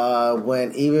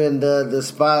 When even the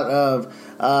spot of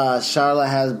Charlotte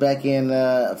has Becky in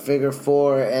figure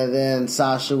four, and then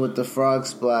Sasha with the frog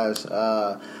splash.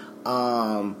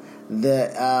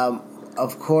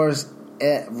 Of course,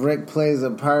 Rick plays a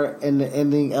part in the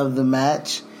ending of the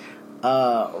match.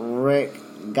 Rick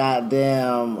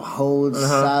goddamn holds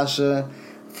Sasha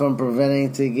from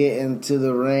preventing to get into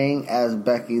the ring as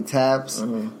Becky taps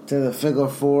to the figure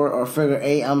 4 or figure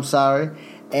 8, I'm sorry,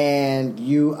 and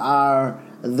you are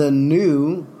the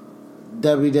new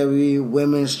WWE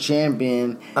Women's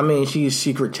Champion. I mean, she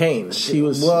retained. She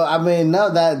was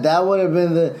that would have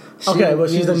been the but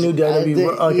she's the new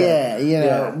WWE.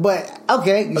 Okay, but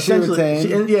okay, she retained.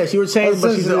 She retained,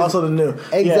 but she's also the new.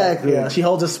 Exactly. Yeah, she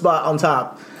holds a spot on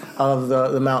top of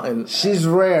the mountain. She's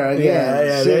rare again.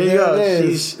 Yeah, there you go.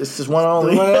 It's just one and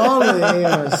only. One and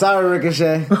only. Sorry,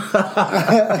 Ricochet.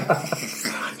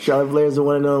 Charlotte Flair's the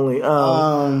one and only.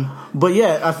 But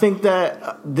yeah, I think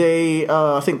that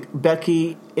I think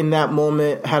Becky in that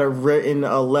moment had written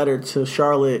a letter to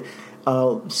Charlotte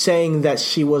saying that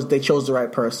they chose the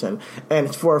right person,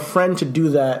 and for a friend to do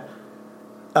that.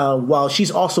 While she's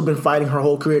also been fighting her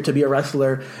whole career to be a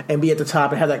wrestler and be at the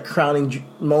top and have that crowning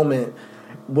moment,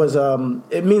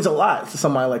 it means a lot to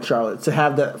somebody like Charlotte to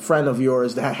have that friend of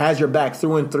yours that has your back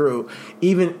through and through,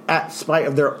 even at spite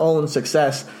of their own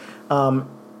success.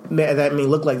 That may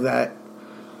look like that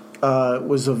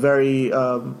was a very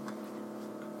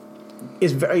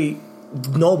is very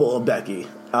noble of Becky.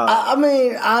 I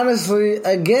mean, honestly,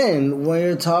 again, when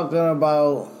you're talking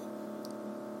about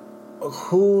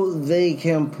who they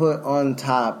can put on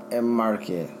top and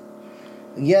market,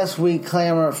 yes, we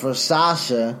clamor for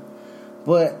Sasha,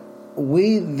 but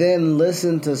we then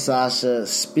listen to Sasha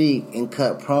speak and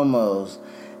cut promos,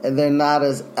 and they're not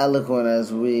as eloquent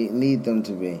as we need them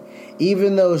to be.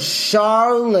 Even though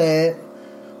Charlotte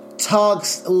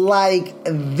talks like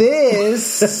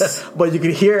this, but you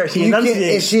can hear she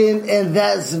enunciates. And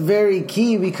that's very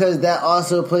key because that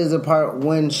also plays a part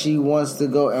when she wants to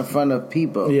go in front of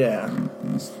people. Yeah,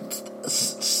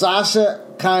 Sasha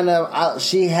kind of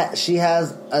she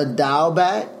has a dial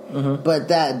back. But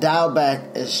that dial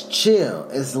back is chill.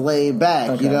 It's laid back.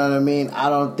 Okay. You know what I mean? I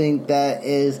don't think that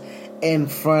is in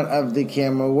front of the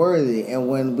camera worthy. And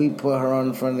when we put her on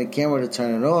in front of the camera to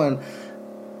turn it on,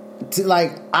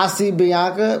 I see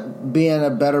Bianca being a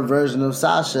better version of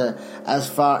Sasha as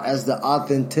far as the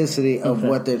authenticity of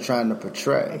what they're trying to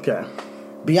portray. Okay.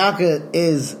 Bianca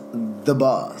is the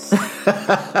boss.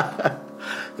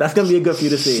 That's going to be a good for you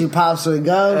to see. She pops her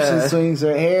gums. She swings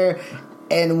her hair.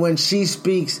 And when she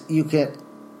speaks, you can.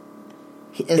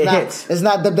 Hits. It's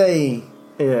not the bay.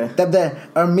 Yeah. The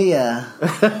or Mia.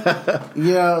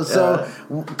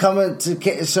 Coming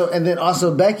to and then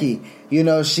also Becky.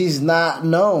 She's not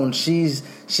known. She's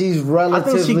relatively. I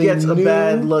think she gets new. a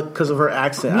bad look because of her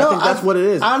accent. No, I think that's what it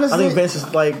is. Honestly, I think Vince is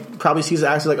probably sees the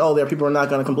accent there are people who are not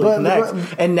going to completely connect,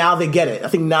 and now they get it. I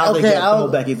think now they get the whole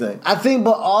Becky thing. I think,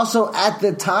 but also at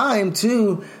the time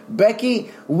too,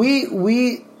 Becky,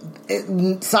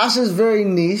 Sasha's very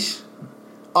niche.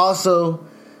 Also,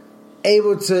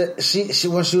 able to she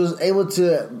when she was able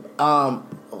to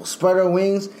spread her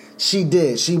wings, she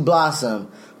did. She blossomed,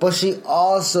 but she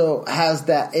also has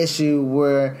that issue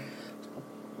where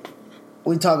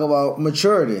we talk about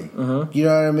maturity. You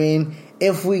know what I mean?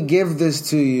 If we give this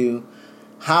to you,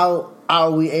 how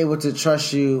are we able to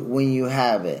trust you when you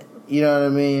have it? You know what I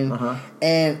mean? Uh-huh.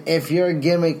 And if your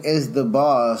gimmick is the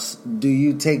boss, do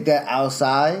you take that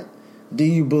outside? Do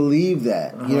you believe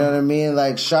that? You know what I mean?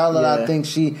 Like Charlotte, I think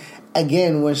she,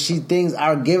 again, when things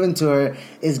are given to her,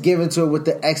 is given to her with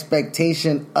the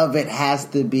expectation of it has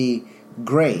to be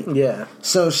great. Yeah.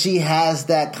 So she has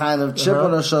that kind of chip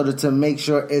on her shoulder to make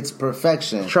sure it's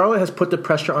perfection. Charlotte has put the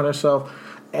pressure on herself,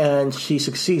 and she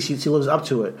succeeds. She lives up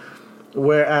to it.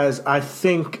 Whereas I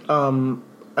think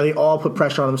they all put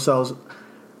pressure on themselves.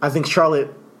 I think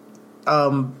Charlotte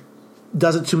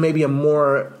does it to maybe a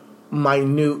more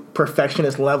minute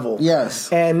perfectionist level.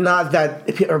 Yes. And not that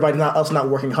everybody else not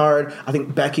working hard. I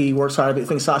think Becky works hard. I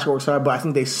think Sasha works hard. But I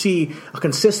think they see a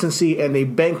consistency and they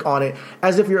bank on it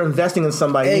as if you're investing in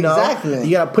somebody. Exactly. You know?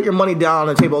 You got to put your money down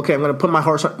on the table. Okay, I'm going to put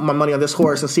my money on this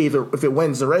horse and see if it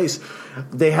wins the race.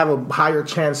 They have a higher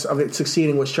chance of it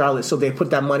succeeding with Charlotte, so they put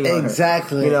that money on her.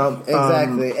 Exactly. You know?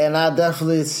 Exactly. And I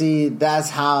definitely see that's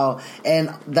how,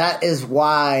 and that is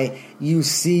why you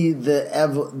see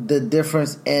the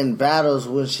difference in battles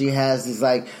when she has these,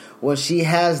 like when she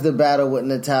has the battle with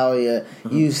Natalya,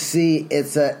 you see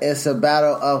it's a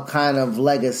battle of kind of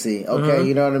legacy. Okay,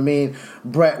 you know what I mean?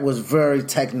 Brett was very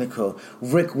technical.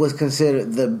 Rick was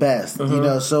considered the best. You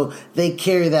know, so they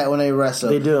carry that when they wrestle.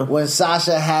 They do. When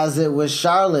Sasha has it with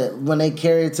Charlotte, when they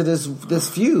carry it to this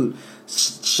feud.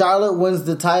 Charlotte wins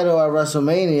the title at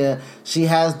WrestleMania. She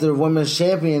has the women's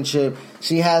championship.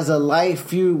 She has a light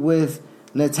feud with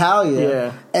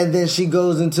Natalya, and then she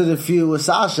goes into the feud with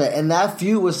Sasha. And that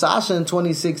feud with Sasha in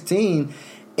 2016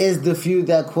 is the feud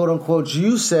that, quote unquote,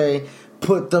 you say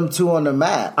put them two on the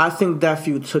map. I think that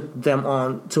feud took them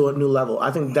on to a new level.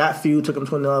 I think that feud took them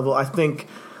to a new level. I think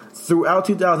throughout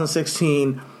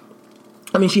 2016,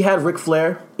 I mean, she had Ric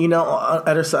Flair, you know,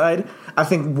 at her side. I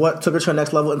think what took her to the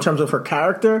next level in terms of her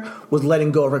character was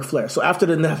letting go of Ric Flair. So after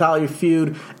the Natalya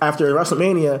feud, after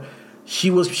WrestleMania, she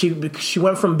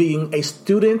went from being a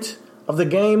student of the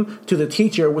game to the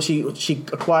teacher, where she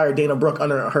acquired Dana Brooke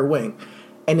under her wing,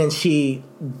 and then she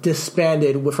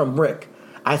disbanded from Rick.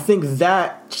 I think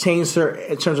that changed her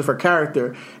in terms of her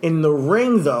character in the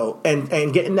ring, though, and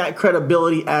getting that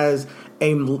credibility as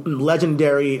a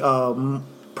legendary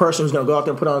person who's going to go out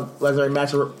there and put on legendary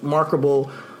matches,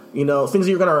 remarkable. You know, things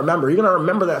that you're going to remember. You're going to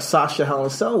remember that Sasha Hell in a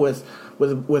Cell with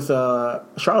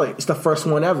Charlotte. It's the first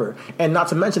one ever. And not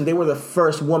to mention, they were the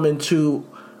first woman to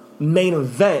main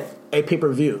event a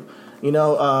pay-per-view. You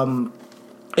know,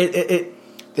 They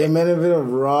main event of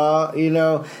Raw, you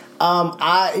know.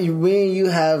 Me and you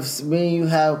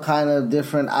have kind of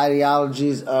different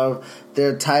ideologies of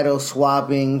their title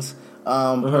swappings.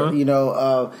 You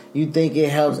know, you think it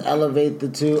helps elevate the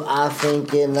two. I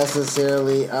think it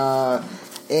necessarily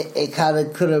it kind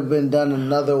of could have been done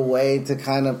another way to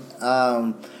kind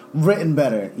of written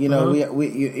better. You know, we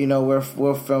you know we're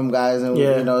film guys, and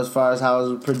you know, as far as how it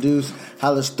was produced,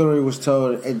 how the story was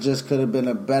told, it just could have been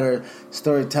a better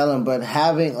storytelling. But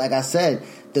having, like I said,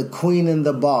 the queen and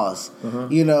the boss,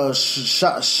 you know,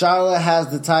 Charlotte has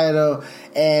the title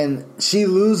and she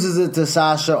loses it to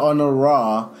Sasha on the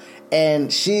Raw.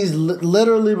 And she's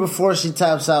literally, before she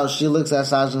taps out, she looks at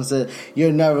Sasha and said,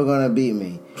 "You're never going to beat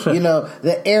me." You know,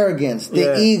 the arrogance,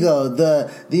 the ego,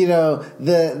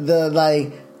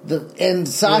 and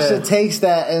Sasha takes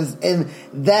that, and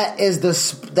that is the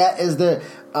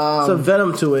it's a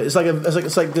venom to it. It's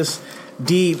like this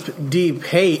deep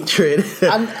hatred.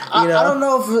 I don't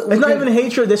know if it's not even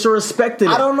hatred. They sort of respected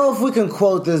it. I don't know if we can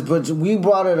quote this, but we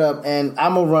brought it up, and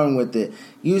I'm gonna run with it.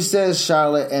 You said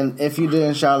Charlotte, and if you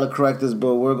didn't, Charlotte, correct us,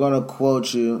 but we're gonna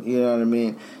quote you. You know what I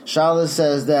mean? Charlotte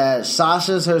says that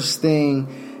Sasha's her Sting,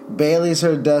 Bayley's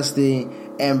her Dusty,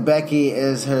 and Becky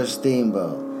is her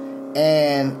Steamboat.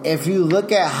 And if you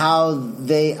look at how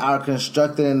they are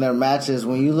constructed in their matches,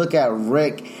 when you look at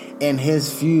Rick and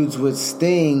his feuds with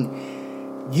Sting,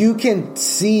 you can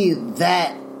see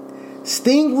that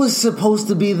Sting was supposed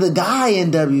to be the guy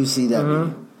in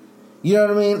WCW. You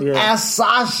know what I mean? Yeah. As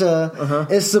Sasha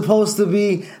is supposed to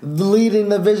be leading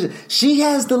the vision. She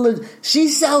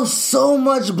sells so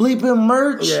much bleeping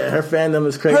merch. Yeah, her fandom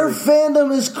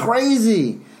is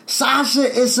crazy. Sasha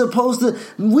is supposed to.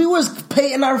 We was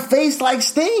painting our face like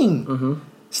Sting.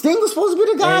 Sting was supposed to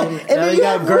be the guy. And then you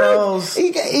got girls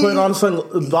putting on some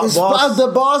the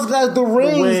boss got the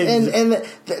rings, and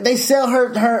they sell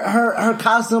her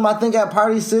costume, I think, at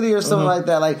Party City or something like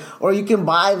that. Like, or you can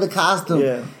buy the costume.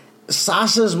 Yeah.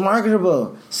 Sasha's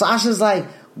marketable. Sasha's like,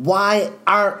 why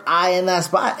aren't I in that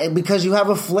spot? Because you have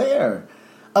a flair.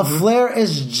 A flair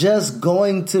is just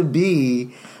going to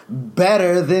be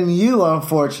better than you,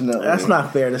 unfortunately. That's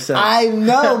not fair to say. I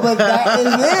know, but that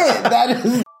is it. That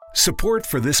is. Support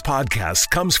for this podcast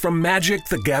comes from Magic: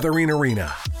 The Gathering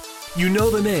Arena. You know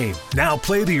the name. Now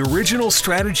play the original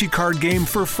strategy card game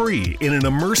for free in an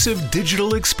immersive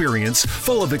digital experience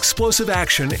full of explosive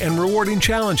action and rewarding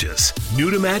challenges.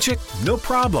 New to Magic? No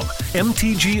problem.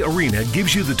 MTG Arena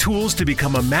gives you the tools to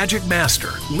become a Magic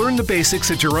master. Learn the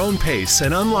basics at your own pace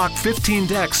and unlock 15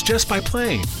 decks just by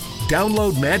playing.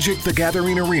 Download Magic: The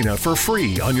Gathering Arena for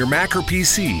free on your Mac or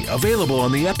PC, available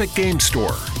on the Epic Games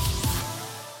Store.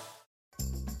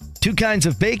 Two kinds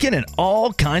of bacon and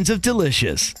all kinds of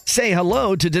delicious. Say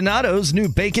hello to Donato's new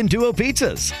Bacon Duo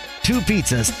pizzas. Two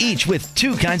pizzas, each with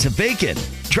two kinds of bacon.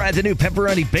 Try the new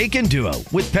Pepperoni Bacon Duo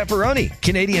with pepperoni,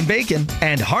 Canadian bacon,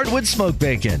 and hardwood smoked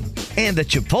bacon. And the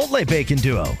Chipotle Bacon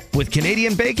Duo with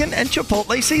Canadian bacon and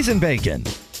Chipotle seasoned bacon.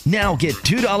 Now get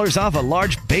 $2 off a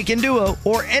large Bacon Duo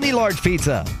or any large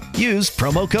pizza. Use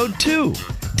promo code 2.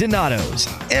 Donato's.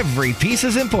 Every piece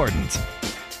is important.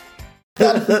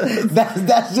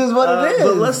 That's just what it is.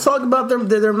 But let's talk about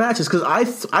their matches, because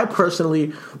I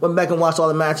personally went back and watched all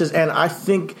the matches, and I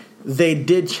think they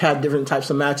did have different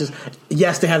types of matches.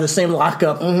 Yes, they have the same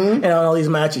lockup in all these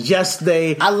matches. Yes,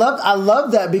 they. I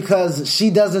love that because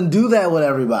she doesn't do that with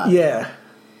everybody. Yeah,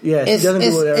 she doesn't do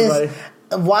it with everybody.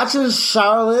 Watching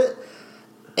Charlotte,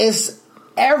 it's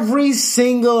every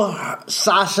single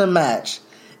Sasha match.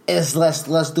 It's let's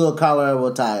do a collar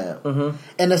elbow tie up, and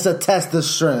it's a test of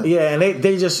strength. Yeah, and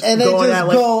they just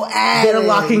go at they're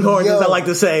locking horns, as I like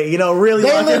to say. Really,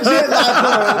 they legit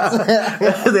lock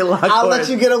horns. They lock horns. I'll let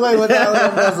you get away with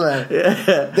that.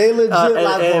 Yeah. They legit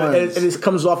lock horns, and it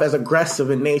comes off as aggressive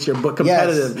in nature, but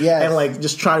competitive, and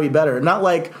just trying to be better. Not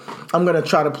like I'm going to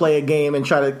try to play a game and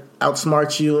try to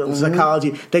outsmart you in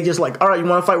psychology. They just all right, you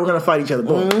want to fight? We're going to fight each other,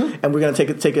 boom, and we're going to take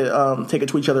it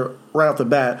to each other right off the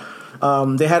bat.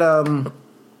 They had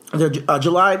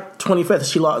July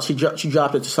 25th. She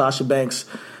dropped it to Sasha Banks,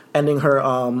 ending her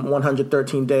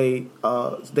 113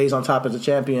 days on top as a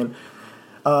champion.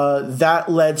 That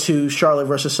led to Charlotte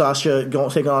versus Sasha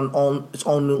taking on its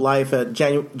own new life at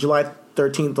July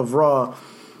 13th of Raw.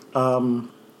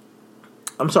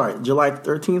 I'm sorry, July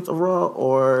 13th of Raw,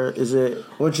 or is it?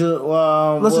 Let's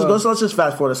just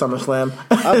fast forward to SummerSlam.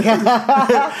 Okay.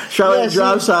 Charlotte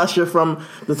dropped Sasha from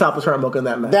the top of the turnbuckle in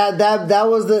that match. That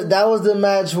was the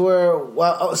match where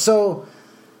so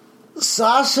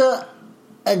Sasha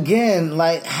again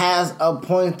has a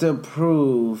point to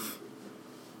prove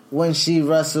when she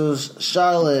wrestles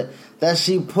Charlotte that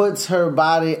she puts her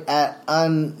body at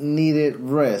unneeded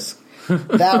risk.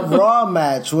 That Raw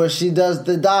match where she does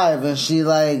the dive and she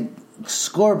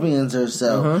scorpions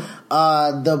herself.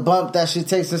 The bump that she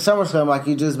takes in SummerSlam, like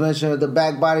you just mentioned, the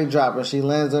back body drop where she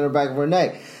lands on the back of her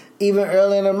neck. Even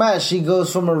early in the match, she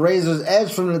goes from a razor's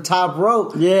edge from the top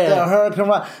rope. Yeah, the Hurricane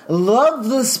Run. Love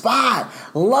the spot.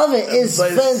 Love it. It's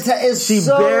fantastic. She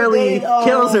so barely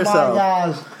kills herself. Oh my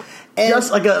gosh. And,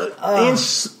 just like an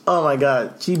inch. Oh my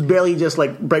god, she barely just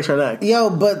breaks her neck.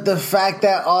 But the fact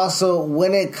that also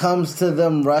when it comes to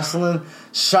them wrestling,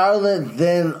 Charlotte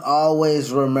then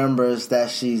always remembers that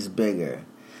she's bigger.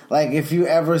 If you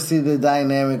ever see the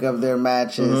dynamic of their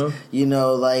matches,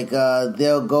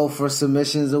 they'll go for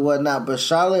submissions or whatnot, but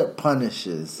Charlotte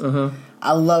punishes.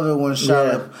 I love it when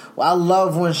Charlotte. Yeah. I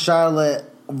love when Charlotte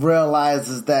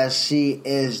realizes that she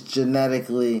is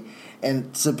genetically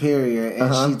and superior,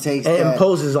 and she takes that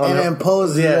imposes on her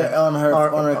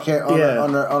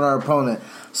opponent.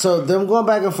 So them going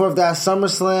back and forth. That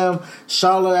SummerSlam,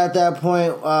 Charlotte at that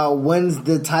point wins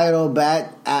the title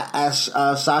back as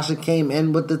Sasha came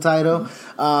in with the title.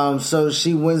 So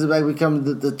she wins it back,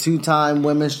 becomes the 2-time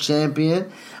women's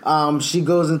champion. She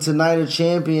goes into Night of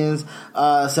Champions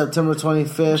September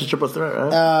 25th. Triple threat,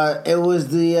 right? It was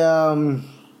the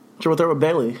triple threat with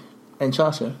Bayley and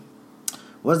Sasha.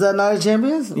 Was that Night of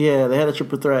Champions? Yeah, they had a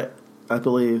triple threat, I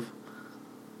believe,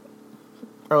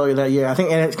 earlier that year. I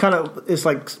think, and it's kind of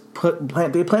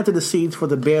they planted the seeds for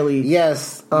the Bayley.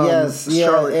 Charlotte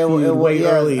feud way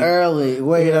early. They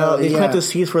planted the Yeah.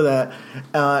 seeds for that,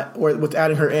 with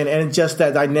adding her in, and just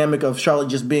that dynamic of Charlotte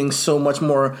just being so much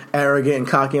more arrogant and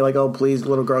cocky, oh please,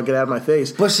 little girl, get out of my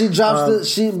face. But she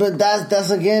drops but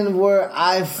that's again where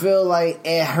I feel like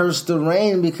it hurts the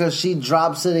reign, because she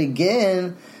drops it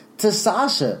again to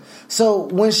Sasha. So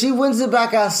when she wins it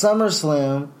back at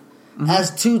SummerSlam as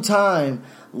 2-time,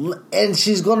 and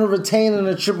she's going to retain in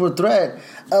a triple threat,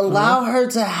 allow her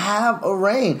to have a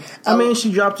reign. I mean,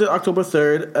 she dropped it October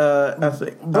 3rd, I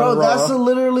think. Bro, that's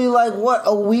literally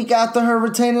a week after her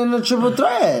retaining the triple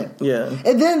threat. Yeah.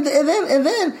 And then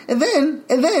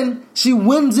she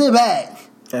wins it back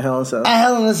at Hell in a Cell. At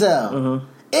Hell in a Cell.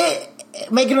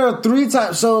 making her a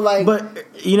 3-time. So like, but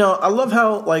you know, I love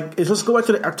how like let's go back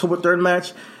to the October 3rd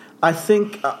match. I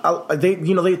think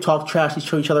they talk trash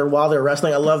to each other while they're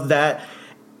wrestling. I love that,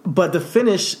 but the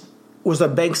finish was a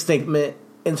bank statement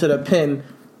into the pin,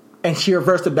 and she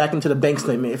reversed it back into the bank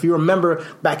statement. If you remember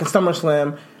back in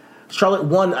SummerSlam, Charlotte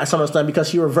won at SummerSlam because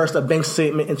she reversed a bank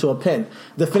statement into a pin.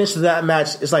 The finish of that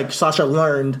match is like Sasha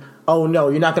learned, oh no,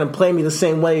 you're not going to play me the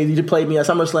same way you played me at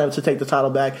SummerSlam to take the title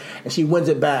back, and she wins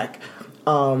it back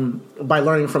by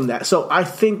learning from that. So I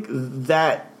think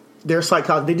that their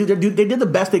psychology, they did the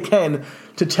best they can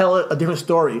to tell a different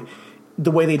story the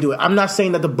way they do it. I'm not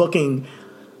saying that the booking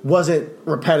wasn't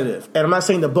repetitive, and I'm not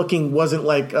saying the booking wasn't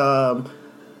like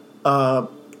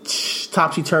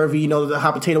topsy-turvy, you know, the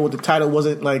hot potato with the title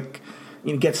wasn't like,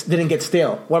 you know, didn't get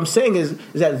stale. What I'm saying is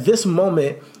that this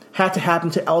moment had to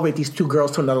happen to elevate these two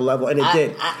girls to another level, and it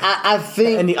did. I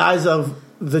think in the eyes of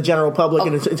the general public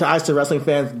and into eyes to wrestling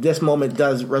fans, this moment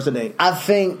does resonate. I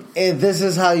think this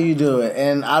is how you do it,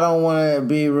 and I don't want to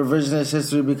be revisionist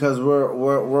history because we're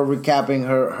recapping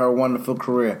her wonderful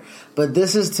career. But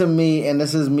this is to me, and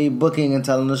this is me booking and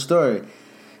telling the story.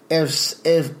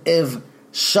 If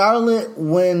Charlotte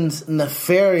wins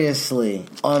nefariously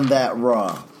on that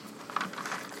Raw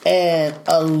and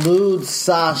eludes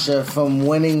Sasha from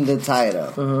winning the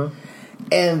title,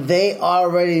 and they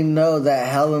already know that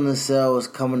Hell in a Cell is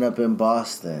coming up in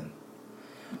Boston,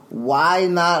 why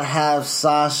not have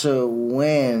Sasha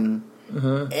win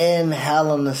in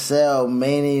Hell in a Cell,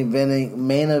 main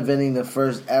eventing the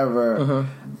first ever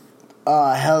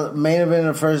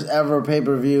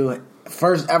pay-per-view,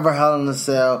 first ever Hell in a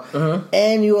Cell,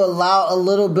 and you allow a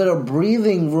little bit of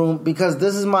breathing room, because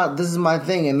this is my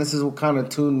thing, and this is what kind of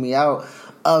tuned me out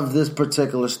of this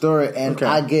particular story. And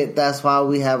I get that's why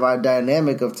we have our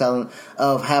dynamic of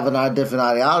having our different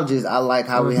ideologies. I like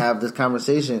how we have this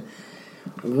conversation.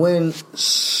 When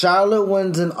Charlotte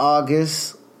wins in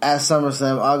August at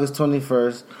SummerSlam, August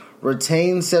 21st,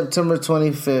 retains September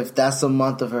 25th, that's a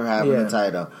month of her having the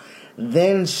title.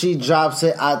 Then she drops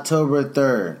it October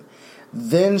 3rd.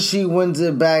 Then she wins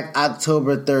it back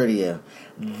October 30th.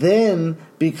 Then,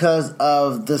 because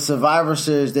of the Survivor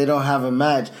Series, they don't have a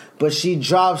match, but she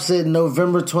drops it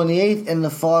November 28th in the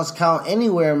Falls Count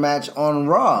Anywhere match on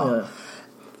Raw. Yeah.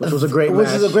 Which was a great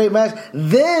match.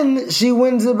 Then she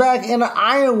wins it back in an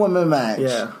Iron Woman match.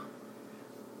 Yeah.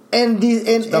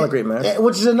 Another great match.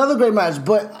 Which is another great match.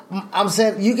 But I'm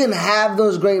saying you can have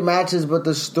those great matches, but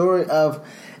the story of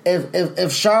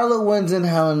if Charlotte wins in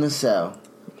Hell in a Cell,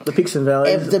 the peaks and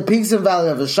valleys. If the peaks and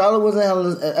valleys of it, Charlotte wins in Hell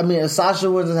in a, I mean, if Sasha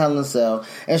wins in Hell in a Cell,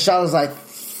 and Charlotte's like,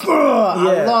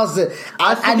 I lost it.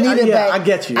 I need it back. I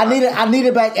get you. I need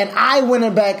it back, and I win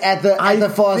it back at the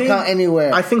Falls Count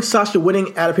Anywhere. I think Sasha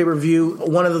winning at a pay-per-view,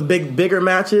 one of the bigger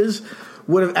matches,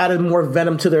 would have added more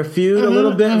venom to their feud a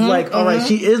little bit. All right,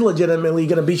 she is legitimately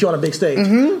going to beat you on a big stage.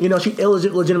 You know, she is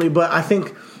legitimately, but I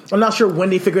think I'm not sure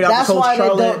when they figured out this whole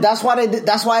Charlotte. That's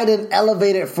why I didn't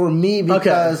elevate it for me,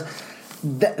 because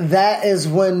that is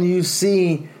when you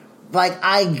see. Like,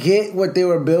 I get what they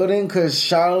were building, because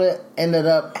Charlotte ended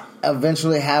up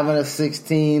eventually having a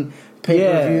 16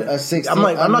 pay-per-view, a 16.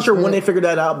 I'm not sure when they figured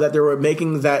that out, that they were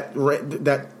making that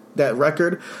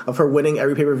record of her winning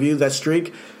every pay-per-view, that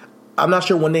streak. I'm not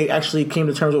sure when they actually came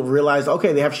to terms with realized,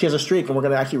 okay, she has a streak, and we're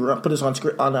going to actually put this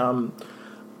on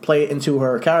play it into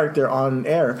her character on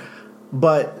air.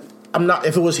 But I'm not.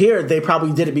 If it was here, they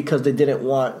probably did it because they didn't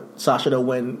want Sasha to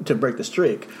win to break the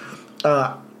streak.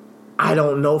 I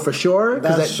don't know for sure,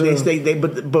 because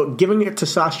but giving it to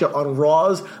Sasha on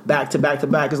Raws back to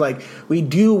back is like, we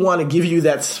do want to give you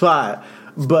that spot,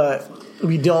 but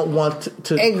we don't want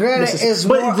to. And granted,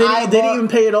 they didn't even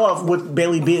pay it off with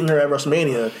Bayley beating her at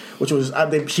WrestleMania, which was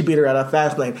she beat her at a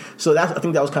Fastlane. So I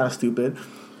think that was kind of stupid.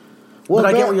 Well,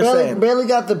 but I get what you're saying. Bayley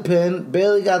got the pin.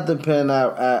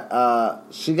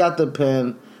 She got the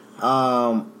pin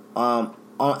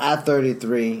at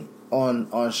 33.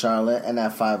 On Charlotte and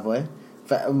that 5-way.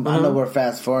 I know we're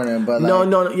fast forwarding, but I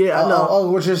know.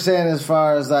 What you're saying as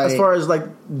far as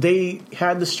they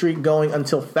had the streak going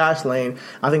until Fastlane.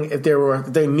 I think if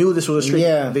they knew this was a streak,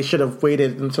 they should have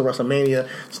waited until WrestleMania.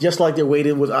 It's just like they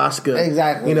waited with Asuka,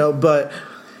 exactly. You know, but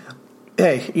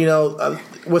hey, you know,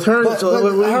 with her, just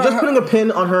putting a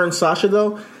pin on her and Sasha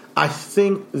though, I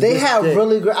think they have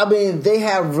really great. I mean, they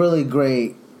have really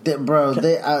great. They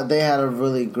had a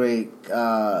really great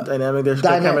dynamic. Their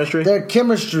chemistry. Their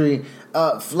chemistry.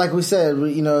 like we said,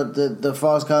 the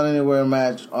Falls Count Anywhere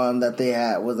match that they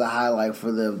had was a highlight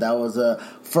for them. That was a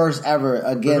first ever,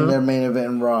 again, their main event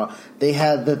in Raw. They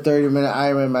had the 30-minute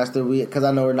Iron Man match because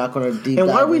I know we're not going to deep dive.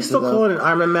 And why are we still calling it an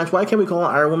Iron Man match? Why can't we call it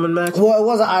an Iron Woman match? Well, it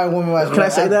was an Iron Woman match. Can I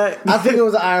say that? I think it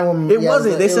was an Iron Woman. It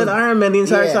wasn't. They said Iron Man the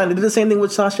entire time. They did the same thing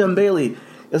with Sasha and Bayley.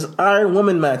 It's Iron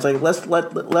Woman match. Like, let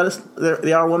us.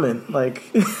 They are women. Like,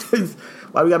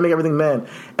 why we gotta make everything man?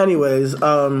 Anyways,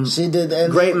 she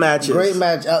did great matches. Great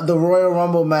match. The Royal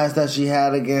Rumble match that she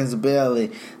had against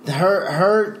Bayley.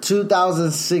 Her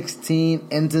 2016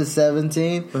 into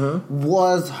 17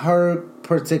 was her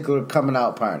particular coming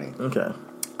out party. Okay.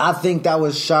 I think that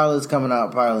was Charlotte's coming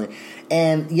out party.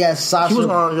 And yes, Sasha. She was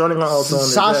running on all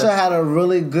cylinders. Sasha had a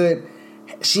really good.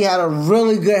 She had a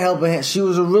really good helping hand. She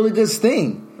was a really good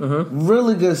Sting.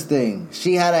 Really good Sting.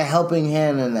 She had a helping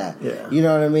hand in that. Yeah. You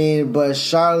know what I mean? But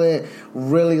Charlotte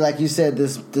really, like you said,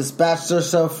 dispatched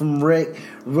herself from Rick,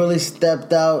 really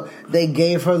stepped out. They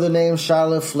gave her the name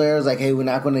Charlotte Flair. It's like, hey, we're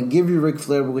not going to give you Ric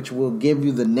Flair, but we'll give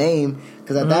you the name.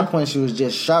 Because at that point, she was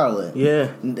just Charlotte. Yeah.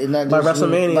 By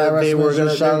WrestleMania, they were giving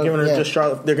her just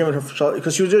Charlotte. They're giving her Charlotte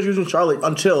because she was just using Charlotte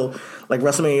until like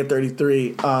WrestleMania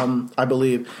 33, I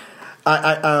believe.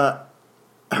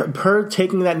 Her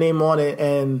taking that name on it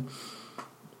and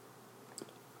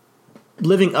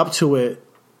living up to it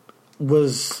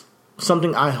was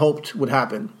something I hoped would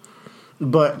happen,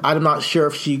 but I'm not sure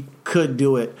if she could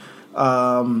do it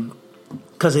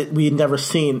because we had never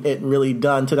seen it really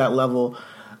done to that level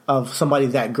of somebody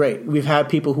that great. We've had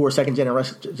people who are second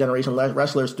generation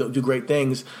wrestlers do great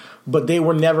things, but they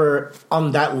were never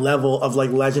on that level of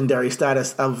like legendary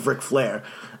status of Ric Flair.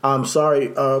 I'm sorry,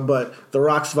 but The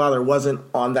Rock's father wasn't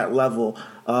on that level.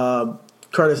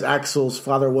 Curtis Axel's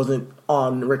father wasn't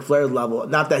on Ric Flair's level.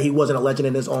 Not that he wasn't a legend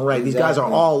in his own right. These guys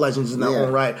are all legends in their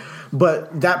own right.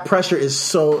 But that pressure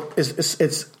is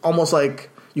it's almost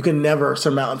like you can never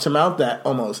surmount that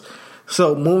almost.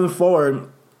 So moving forward,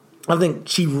 I think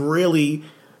she really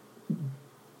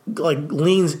like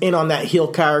leans in on that heel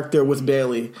character with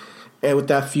Bayley. And with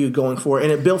that feud going forward.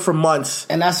 And it built for months.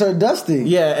 And that's her Dusty.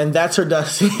 Yeah, and that's her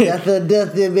Dusty. That's her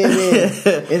Dusty, baby.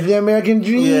 It's the American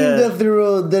dream, Dusty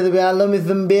Rhodes. Dusty, I love me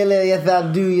some Bayley. Yes,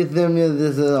 I do. You feel me?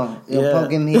 This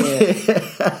pumpkin head.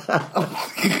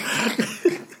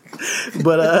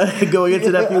 But going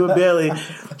into that feud with Bayley,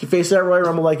 she faced that Royal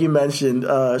Rumble like you mentioned.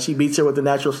 She beats her with the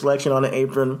natural selection on the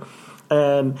apron.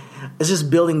 And it's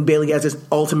just building Bayley as this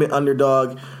ultimate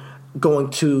underdog going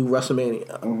to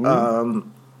WrestleMania.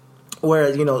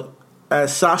 Whereas,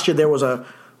 as Sasha, there was a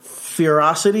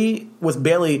ferocity with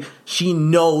Bayley. She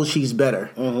knows she's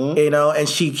better, and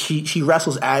she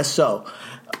wrestles as so,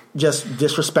 just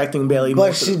disrespecting Bayley.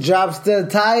 But she drops the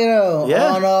title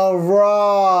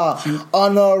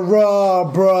on a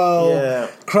Raw, bro. Yeah.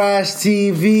 Crash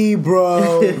TV,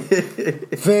 bro.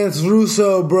 Vince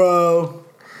Russo, bro.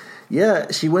 Yeah,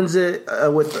 she wins it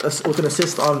with an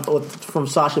assist from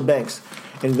Sasha Banks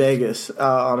in Vegas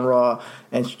on Raw.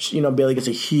 And, Bayley gets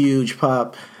a huge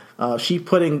pop. She's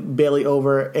putting Bayley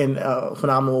over in a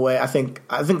phenomenal way. I think,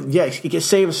 it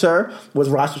saves her with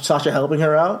Sasha helping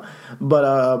her out.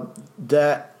 But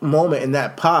that moment and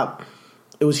that pop,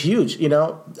 it was huge.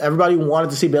 Everybody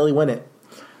wanted to see Bayley win it.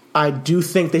 I do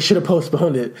think they should have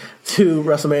postponed it to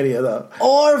WrestleMania, though.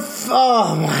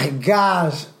 Oh my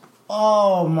gosh.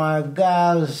 Oh my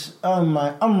gosh. Oh my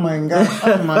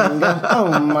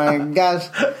gosh.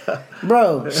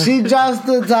 Bro, she drops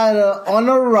the title on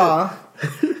a Raw,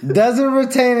 doesn't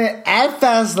retain it at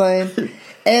Fastlane,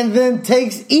 and then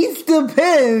eats the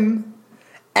pin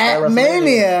at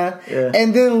Mania,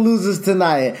 and then loses to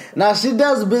Nia. Now, she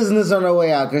does business on her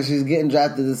way out because she's getting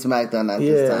drafted to SmackDown at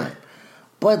this time.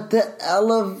 But the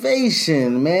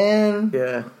elevation, man.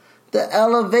 Yeah. The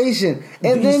elevation,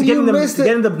 and then you missed it.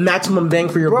 Getting the maximum bang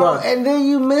for your buck, and then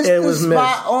you missed the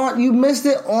spot on. You missed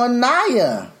it on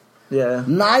Nia. Yeah,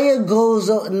 Nia goes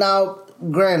now.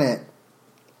 Granted,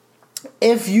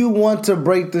 if you want to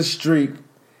break the streak,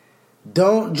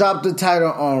 don't drop the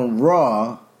title on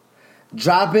Raw.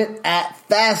 Drop it at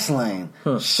Fastlane.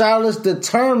 Charlotte's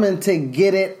determined to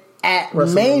get it at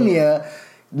Mania.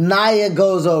 Nia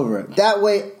goes over. That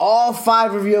way, all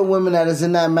 5 of your women that is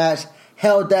in that match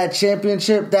held that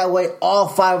championship. That way, all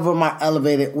 5 of them are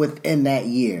elevated within that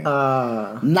year.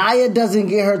 Nia doesn't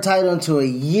get her title until a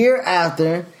year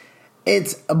after.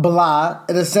 It's blah.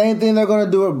 And the same thing they're going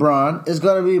to do with Braun. It's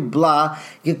going to be blah.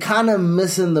 You're kind of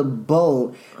missing the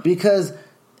boat because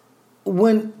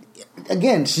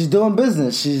again, she's doing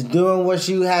business. She's doing what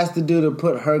she has to do to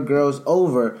put her girls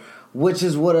over, which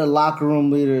is what a locker room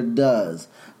leader does.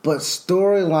 But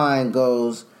storyline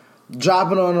goes,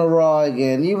 dropping on the Raw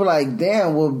again. You were like,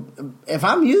 damn, well, if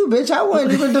I'm you, bitch, I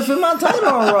wouldn't even defend my title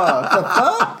on Raw. The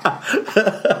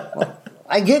fuck?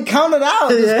 I get counted out,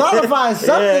 disqualified,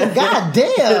 something. God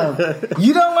damn.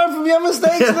 You don't learn from your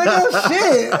mistakes, nigga?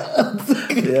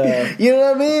 Shit. You know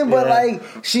what I mean? But like,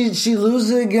 she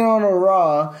loses again on a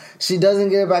Raw. She doesn't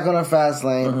get it back on her fast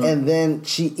lane, and then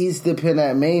she eats the pin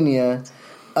at Mania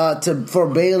for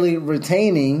Bayley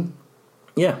retaining.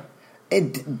 Yeah.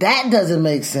 That doesn't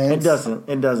make sense. It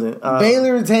doesn't.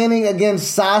 Bayley retaining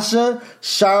against Sasha,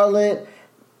 Charlotte,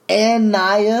 and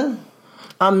Nia.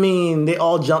 I mean, they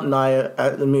all jumped Nia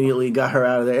immediately, got her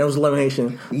out of there. It was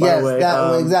elimination, by the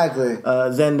way. Exactly.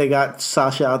 Then they got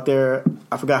Sasha out there.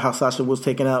 I forgot how Sasha was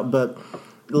taken out, but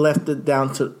left it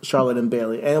down to Charlotte and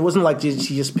Bayley. And it wasn't like she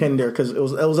just pinned her because it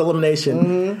was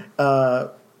elimination.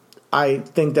 I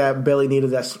think that Bayley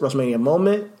needed that WrestleMania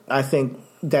moment. I think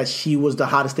that she was the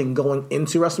hottest thing going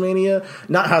into WrestleMania.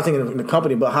 Not hottest thing in the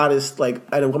company, but hottest like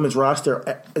at a women's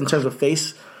roster in terms of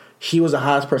face. She was the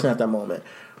hottest person at that moment.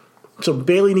 So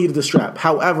Bayley needed the strap.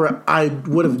 However, I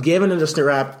would have given her the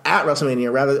strap at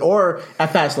WrestleMania or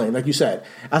at Fastlane, like you said.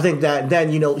 I think that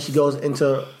then, she goes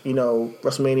into,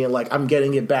 WrestleMania like, I'm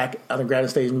getting it back on the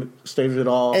grandest stage of it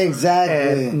all.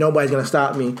 Exactly. And nobody's going to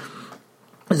stop me.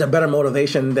 It's a better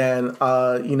motivation than,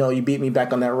 you beat me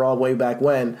back on that Raw way back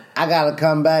when. I got to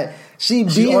come back. She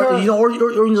beat her. Or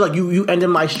like you ended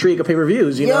my streak of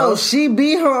pay-per-views, know? She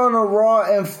beat her on a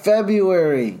Raw in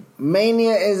February.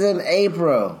 Mania is in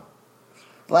April.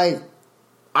 Like,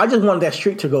 I just wanted that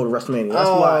streak to go to WrestleMania. That's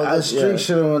why the streak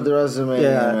should have went to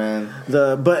WrestleMania,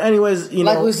 man. But anyways,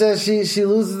 like we said, she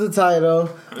loses the title.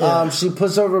 Yeah. She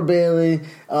puts over Bayley.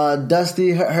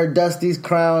 Dusty, her Dusty's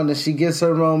crown, and she gets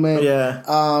her moment.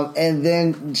 Yeah. And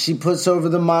then she puts over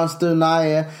the monster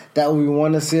Nia that we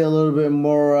want to see a little bit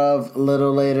more of a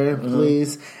little later,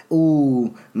 please.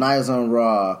 Ooh, Nia's on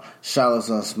Raw. Charlotte's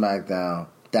on SmackDown.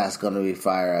 That's gonna be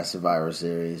fire at Survivor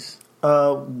Series.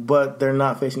 But they're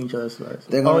not facing each other.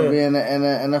 They're going to be in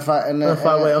a fight. In a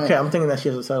fight-way. Okay, I'm thinking that she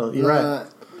has a title. You're right.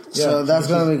 So that's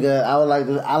going to be good. I like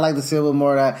to see a little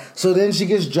more of that. So then she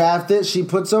gets drafted. She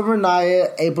puts over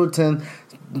Nia April 10th.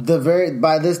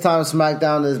 By this time,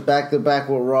 SmackDown is back to back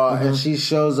with Raw, and she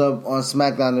shows up on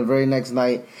SmackDown the very next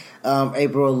night,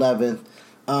 April 11th,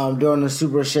 during the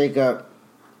Super Shakeup,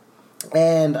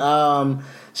 and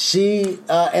she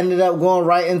ended up going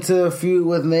right into a feud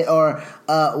with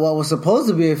what was supposed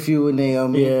to be a feud with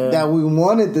Naomi that we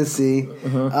wanted to see.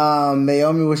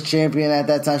 Naomi was champion at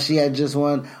that time. She had just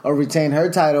won or retained her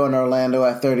title in Orlando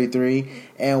at 33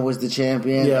 and was the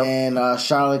champion. Yep. And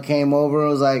Charlotte came over and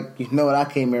was like, you know what I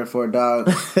came here for, dog.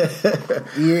 You know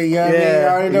what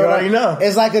I mean? You already know.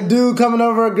 It's like a dude coming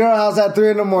over a girl house at 3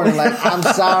 a.m. Like, I'm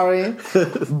sorry,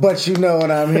 but you know what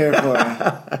I'm here for.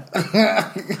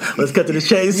 Let's cut to the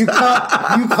chase. You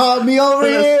called me over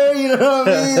here, you know what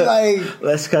I mean? Like,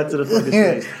 let's cut to the fucking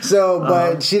chase. So,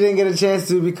 but she didn't get a chance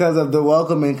to because of the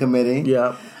welcoming committee.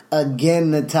 Yeah.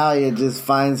 Again, Natalya just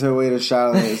finds her way to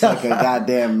Charlotte. It's like a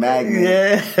goddamn magnet.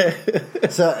 Yeah.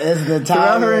 So it's Natalya.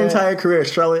 Throughout her entire career,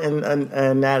 Charlotte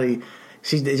and Natty,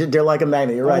 they're like a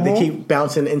magnet. You're right. They keep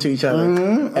bouncing into each other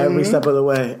every step of the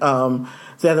way.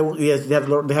 They have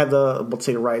the let's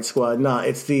say the Riot Squad. No,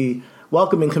 it's the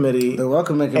welcoming committee. The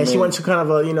welcoming committee. And she went to kind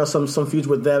of some feuds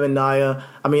with them and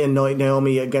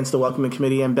Naomi against the welcoming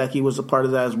committee, and Becky was a part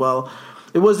of that as well.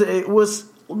 It was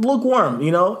lukewarm,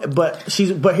 But here's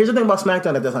the thing about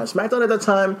SmackDown at that time. SmackDown at that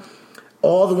time,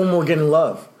 all the women were getting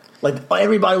love. Like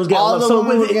everybody was getting love. All the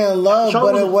women were getting love,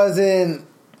 but it wasn't.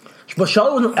 But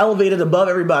Charlotte wasn't elevated above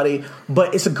everybody.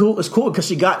 But it's cool because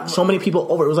she got so many people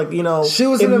over. It was like she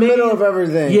was in the middle of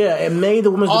everything. Yeah, it made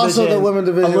the women's division. Also, the women's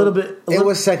division a little bit. It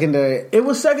was secondary. It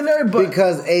was secondary, but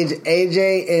because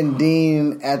AJ and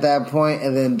Dean at that point,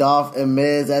 and then Dolph and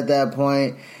Miz at that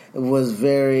point. It was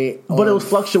very... But it was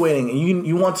fluctuating. And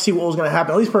you want to see what was going to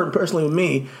happen. At least personally with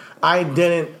me, I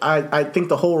think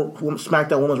the whole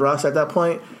SmackDown Women's roster at that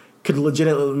point could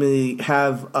legitimately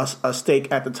have a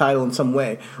stake at the title in some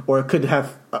way. Or it could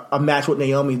have a match with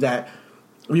Naomi that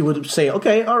we would say,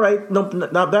 okay, all right, no,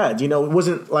 not bad. It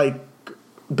wasn't like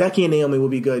Becky and Naomi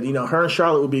would be good. Her and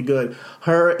Charlotte would be good.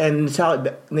 Her and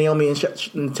Naomi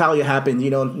and Natalya happened.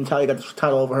 Natalya got the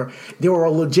title over her. They were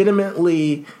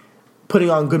legitimately... putting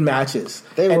on good matches,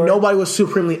 and nobody was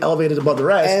supremely elevated above the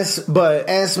rest. And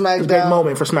SmackDown, it was a big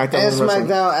moment for SmackDown. And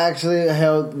SmackDown actually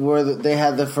held where they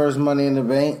had the first Money in the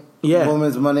Bank,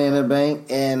 women's Money in the Bank,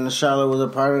 and Charlotte was a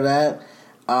part of that.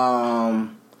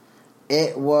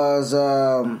 It was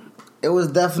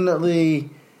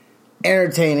definitely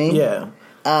entertaining. Yeah.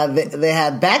 they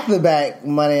had back-to-back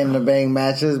Money in the Bank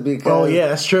matches because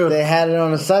that's true. They had it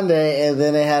on a Sunday and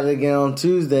then they had it again on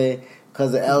Tuesday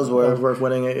because of Ellsworth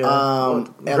winning it. Yeah.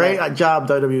 Great job,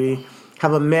 WWE.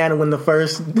 Have a man win the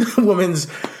first women's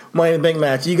Money in the Bank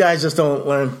match. You guys just don't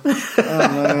learn.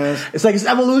 It's like it's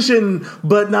evolution,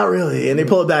 but not really. And they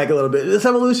pull it back a little bit. It's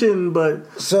evolution,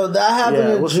 but so that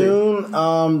happened in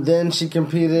June. Then she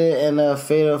competed in a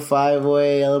fatal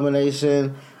 5-way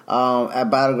elimination at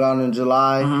Battleground in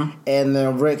July, and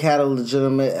then Rick had a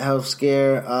legitimate health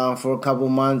scare for a couple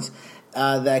months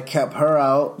that kept her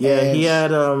out. Yeah, he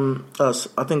had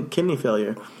I think kidney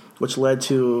failure, which led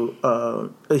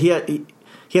to he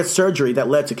had surgery that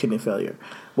led to kidney failure,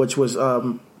 which was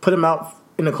put him out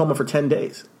in a coma for 10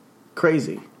 days.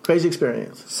 Crazy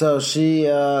experience. So she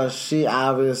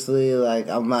obviously, like,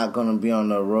 I'm not gonna be on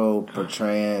the road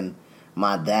portraying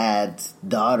my dad's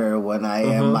daughter when I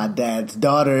am my dad's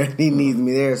daughter. He needs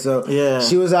me there. So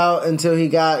she was out until he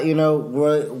got,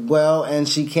 well, and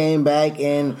she came back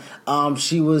and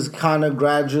she was kind of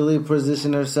gradually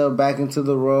positioning herself back into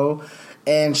the role.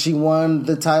 And she won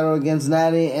the title against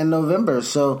Natty in November.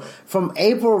 So from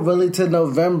April really to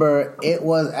November, it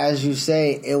was, as you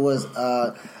say, it was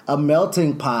a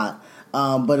melting pot.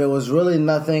 But it was really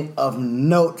nothing of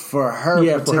note for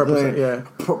her,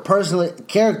 personally,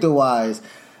 character-wise,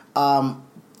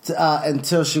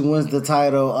 until she wins the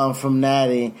title from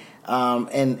Natty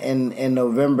in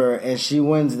November, and she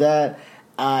wins that.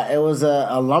 It was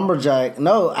a lumberjack.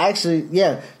 No, actually,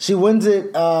 she wins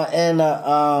it on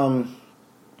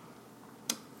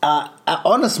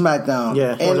a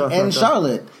SmackDown in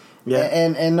Charlotte,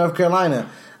 in North Carolina.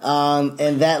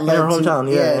 And that led in her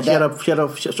hometown. She had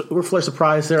a Flair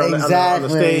surprise there on the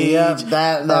stage. Yep.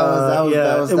 That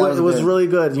was really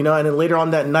good, and then later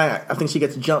on that night, I think she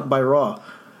gets jumped by Raw,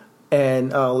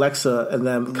 and Alexa and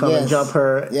them come and jump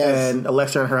her, and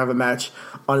Alexa and her have a match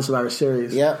on the Survivor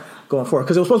Series. Going forward,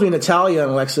 because it was supposed to be Natalya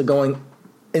and Alexa going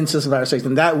into Survivor Series,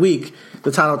 and that week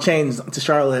the title changed to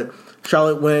Charlotte.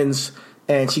 Charlotte wins,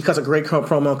 and she cuts a great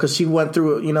promo because she went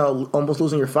through, almost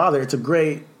losing your father. It's a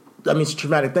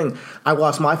traumatic thing. I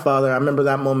lost my father. I remember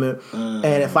that moment.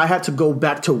 And if I had to go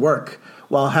back to work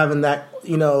while having that,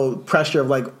 pressure of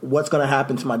like what's going to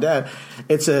happen to my dad,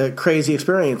 it's a crazy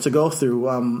experience to go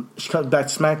through. She comes back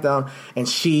to SmackDown and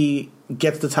she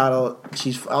gets the title.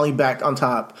 She's finally back on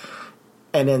top.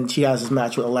 And then she has this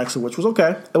match with Alexa, which was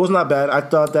okay. It was not bad. I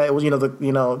thought that it was, you got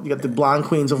the blonde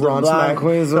queens of Raw and SmackDown.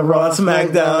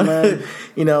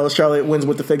 Charlotte wins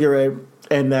with the figure eight,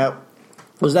 and that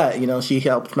was that. She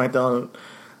helped SmackDown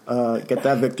get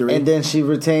that victory. And then she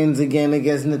retains again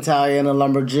against Natalya in a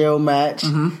Lumberjill match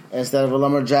instead of a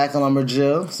Lumberjack and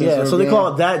Lumberjill. So they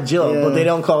call it that Jill, but they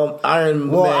don't call Iron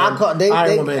Woman.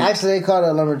 Actually, they call it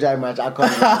a Lumberjack match. I call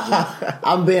it Lumberjill.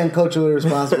 I'm being culturally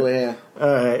responsible here. All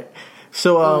right.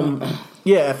 So,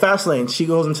 at Fastlane, she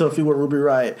goes into a feud with Ruby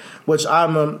Riott, which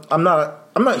I'm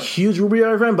not a huge Ruby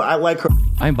Riott fan, but I like her.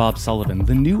 I'm Bob Sullivan,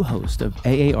 the new host of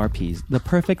AARP's The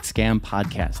Perfect Scam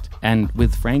podcast. And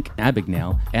with Frank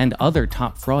Abagnale and other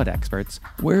top fraud experts,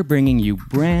 we're bringing you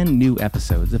brand new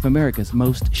episodes of America's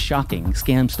most shocking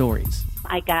scam stories.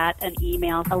 I got an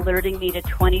email alerting me to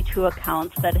 22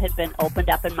 accounts that had been opened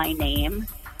up in my name.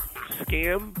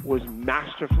 Scam was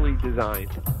masterfully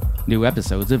designed. New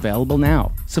episodes available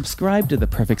now. Subscribe to the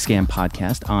Perfect Scam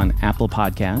podcast on Apple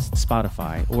Podcasts,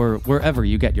 Spotify, or wherever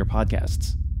you get your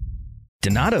podcasts.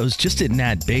 Donato's just didn't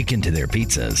add bacon to their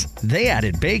pizzas. They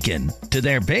added bacon to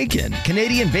their bacon.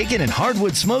 Canadian bacon and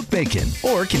hardwood smoked bacon.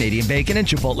 Or Canadian bacon and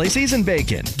Chipotle seasoned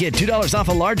bacon. Get $2 off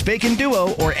a large bacon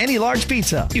duo or any large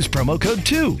pizza. Use promo code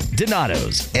 2.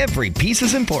 Donato's. Every piece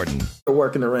is important.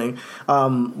 Work in the ring.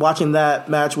 Watching that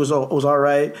match was all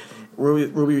right.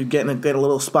 Ruby getting a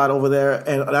little spot over there,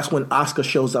 and that's when Asuka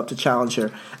shows up to challenge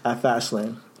her at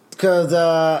Fastlane. Because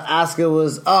Asuka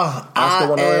was Asuka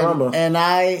won the Royal Rumble, and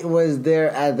I was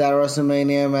there at that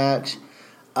WrestleMania match.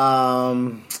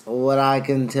 What I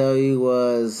can tell you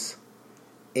was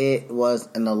it was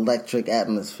an electric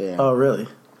atmosphere. Oh, really?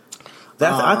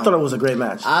 I thought it was a great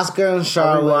match. Asuka and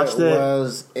Charlotte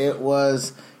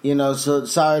was so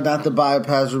sorry not to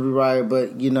bypass Ruby Riott,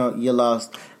 but you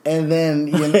lost. And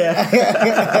then, and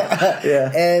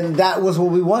that was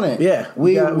what we wanted. Yeah,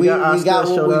 we got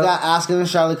Asuka and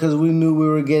Charlotte because we knew we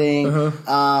were getting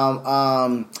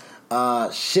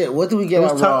What did we get?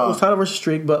 It was title versus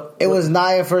streak, but it was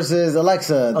Nia versus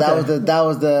Alexa. Okay. That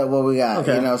was what we got.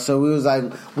 Okay. So we was like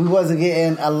we wasn't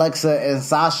getting Alexa and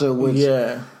Sasha, which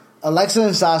Alexa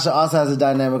and Sasha also has a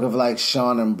dynamic of like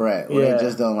Shawn and Brett, where they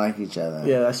just don't like each other.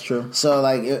 Yeah, that's true. So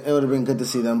like it would have been good to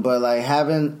see them, but like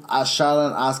having Charlotte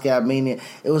and Asuka at Mania,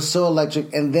 it was so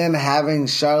electric. And then having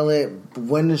Charlotte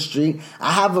win the streak,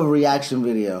 I have a reaction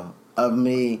video of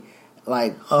me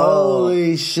like,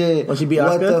 holy shit, when she beat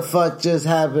what Asuka? the fuck just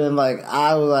happened?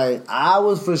 I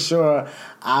was for sure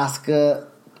Asuka.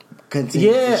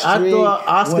 Yeah, I thought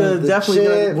Asuka definitely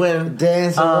going to win.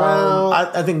 Dance around.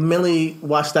 I think Millie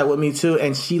watched that with me too,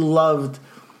 and she loves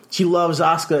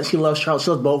Asuka. She loves Charlotte.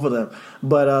 She loves both of them.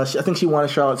 But I think she wanted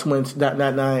Charlotte to win that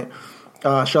night.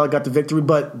 Charlotte got the victory.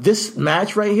 But this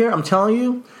match right here, I'm telling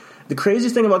you, the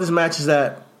craziest thing about this match is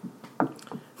that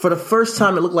for the first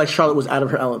time, it looked like Charlotte was out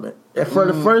of her element. For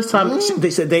the first time, they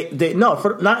said not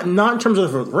in terms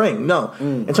of the ring, no.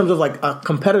 In terms of like a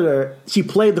competitor, she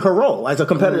played her role as a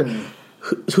competitor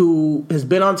who has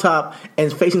been on top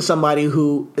and facing somebody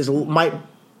who might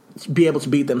be able to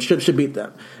beat them, should beat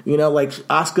them. You know, like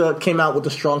Asuka came out with the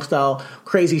strong style,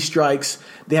 crazy strikes.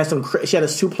 They had she had a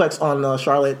suplex on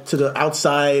Charlotte to the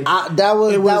outside. That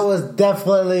was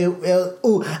definitely.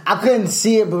 I couldn't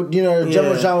see it, but you know,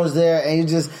 Jumbotron was there, and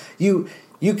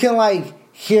you can like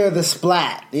hear the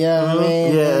splat. You know what I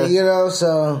mean? Yeah. You know,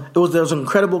 so there was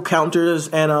incredible counters,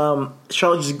 and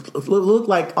Charlotte just looked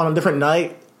like on a different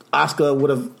night, Asuka would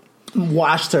have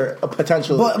washed her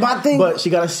potentially, but she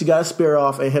got a spear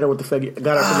off and hit her with the figure.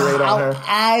 Got her figure eight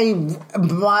on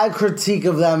her. My critique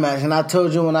of that match, and I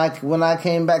told you when I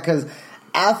came back, because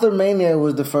after Mania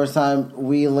was the first time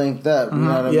we linked up. You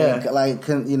know what I mean? Like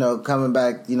coming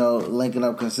back, linking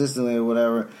up consistently or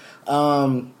whatever.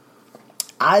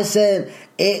 I said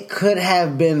it could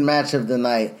have been match of the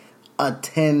night a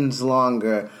tinge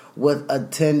longer, with a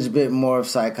tinge bit more of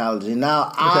psychology.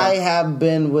 Now, I have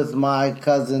been with my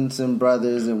cousins and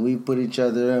brothers, and we put each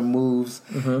other in moves,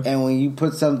 and when you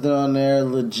put something on there,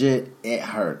 legit, it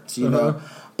hurts, you know?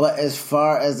 But as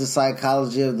far as the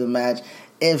psychology of the match,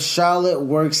 if Charlotte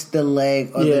works the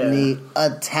leg or the knee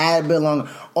a tad bit longer,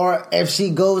 or if she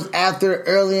goes after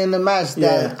early in the match,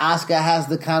 that Asuka has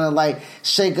to kind of like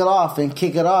shake it off and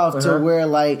kick it off to where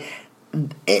like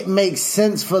it makes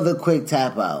sense for the quick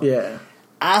tap out. Yeah.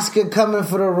 Asuka coming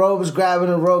for the ropes, grabbing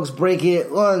the ropes, break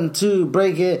it, 1, 2,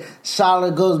 break it.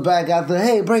 Charlotte goes back after,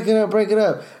 hey, break it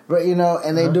up. But,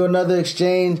 and they do another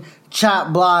exchange,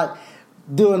 chop block,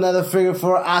 do another figure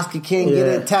four. Asuka can't get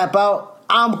it, tap out.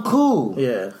 I'm cool.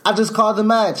 Yeah. I just called the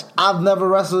match. I've never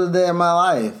wrestled a day in my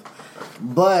life.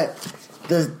 But,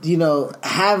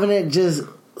 having it just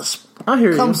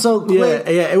come so quick.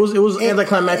 Yeah, it was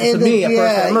anticlimactic to me at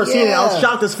first. I remember seeing it. I was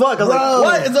shocked as fuck. I was like,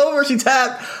 what? It's over. She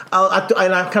tapped.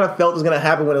 And I kind of felt it was going to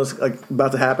happen when it was like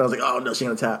about to happen. I was like, oh, no, she's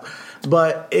going to tap.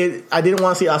 But I didn't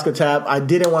want to see Asuka tap. I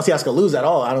didn't want to see Asuka lose at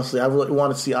all, honestly. I really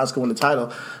wanted to see Asuka win the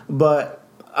title. But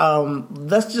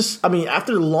that's just,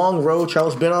 after the long road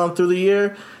Charlotte's been on through the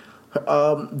year,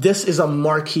 this is a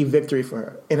marquee victory for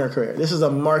her in her career. This is a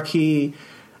marquee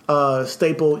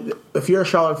staple. If you're a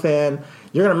Charlotte fan,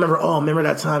 you're going to remember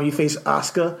that time you faced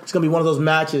Asuka. It's going to be one of those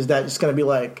matches that it's going to be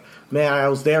like, man, I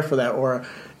was there for that. Or,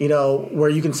 where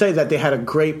you can say that they had a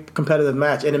great competitive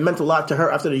match. And it meant a lot to her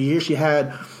after the year she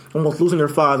had, almost losing her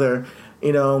father,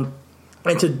 and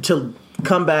to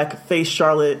come back, face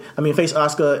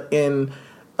Asuka in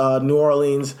New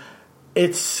Orleans.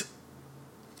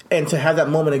 And to have that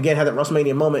moment again, have that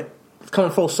WrestleMania moment,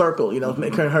 coming full circle,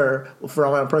 making her, for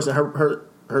a person, her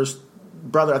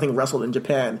brother, I think, wrestled in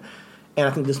Japan. And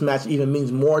I think this match even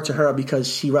means more to her because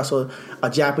she wrestled a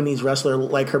Japanese wrestler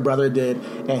like her brother did,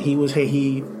 and he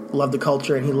loved the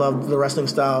culture and he loved the wrestling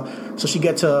style. So she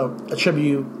get to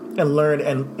attribute and learn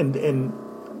and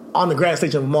on the grand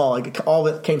stage of them all, like all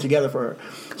that came together for her.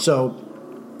 So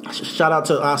shout out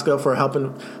to Asuka for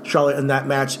helping Charlotte in that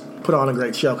match put on a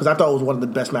great show, because I thought it was one of the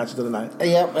best matches of the night.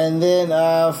 Yep, and then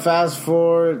fast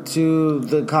forward to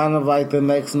the kind of like the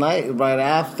next night right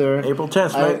after. April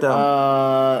 10th,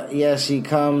 SmackDown. She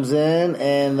comes in,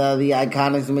 and the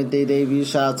Iconics make their debut.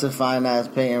 Shout out to Fine Ass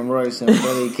Peyton Royce and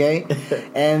Billy Kay.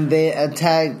 And they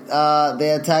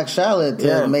attack Charlotte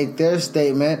to make their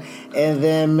statement, and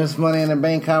then Miss Money in the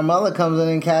Bank Carmella comes in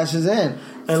and cashes in.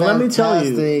 And let me tell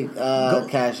you,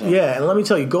 cash in. Yeah, and let me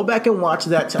tell you, go back and watch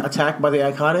that attack by the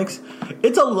Iconics.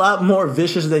 It's a lot more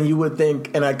vicious than you would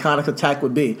think an Iconics attack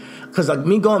would be. Because like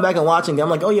me going back and watching it, I'm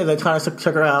like, oh yeah, the Iconics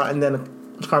took her out, and then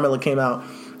Carmella came out.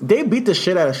 They beat the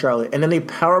shit out of Charlotte, and then they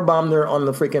powerbombed her on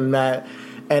the freaking mat,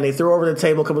 and they threw her over the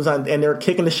table a couple times, and they were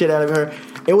kicking the shit out of her.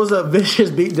 It was a vicious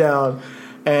beatdown.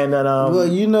 And then, well,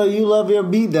 you know, you love your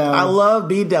beatdown. I love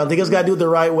beatdown. They just got to do it the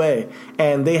right way.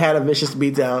 And they had a vicious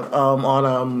beatdown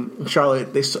on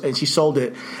Charlotte, and she sold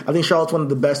it. I think Charlotte's one of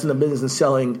the best in the business in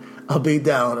selling a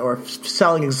beatdown or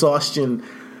selling exhaustion.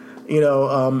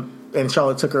 And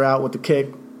Charlotte took her out with the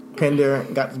kick, pinned her,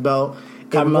 got the belt.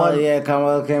 Carmella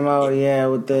came out,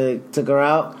 took her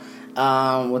out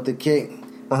with the kick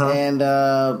and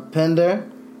pinned her,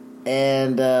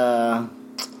 and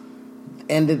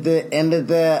ended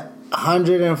the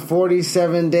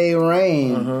 147-day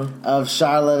reign of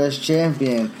Charlotte as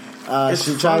champion.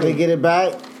 She tried to get it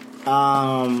back.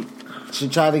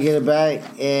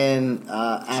 In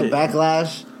at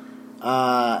Backlash,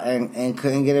 and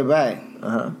couldn't get it back.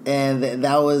 And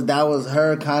that was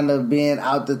her kind of being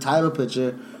out the title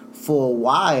picture for a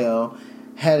while.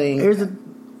 Here's the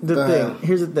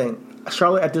thing.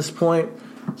 Charlotte at this point,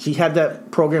 she had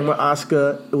that program with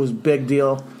Asuka. It was a big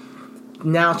deal.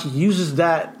 Now she uses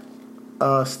that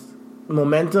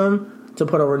momentum to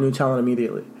put over new talent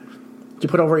immediately. To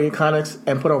put over Iconics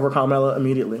and put over Carmella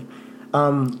immediately.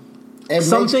 It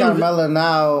makes Carmella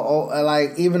now,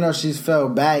 like, even though she's fell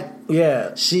back,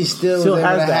 she still was able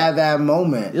to have that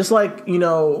moment. Just like,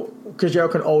 Chris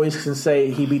Jericho can always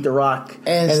say he beat The Rock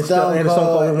and Stone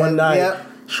Cold in one night. Yep.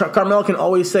 Carmella can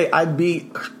always say, I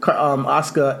beat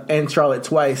Asuka and Charlotte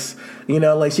twice.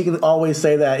 Like, she can always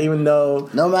say that, even though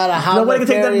no matter how nobody can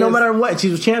take that, no matter what. She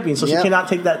was champion, so she cannot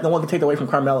take that. No one can take that away from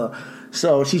Carmella.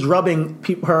 So she's rubbing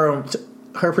her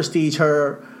prestige,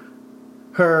 her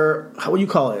what do you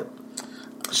call it?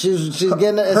 She's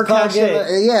getting her cachet.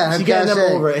 She's getting them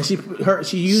over, and she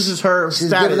uses her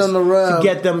status to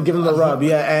give them the rub.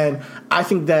 And I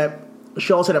think that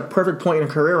Charlotte's at a perfect point in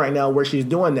her career right now where she's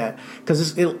doing that,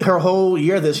 because her whole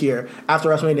year this year after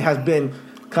WrestleMania has been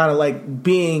kind of like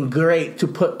being great to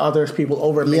put other people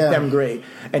over and make them great,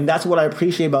 and that's what I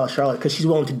appreciate about Charlotte, because she's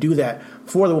willing to do that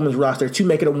for the women's roster to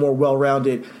make it a more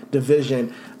well-rounded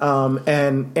division,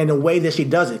 and the way that she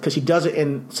does it, because she does it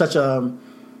in such a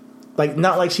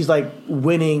not like she's like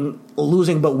losing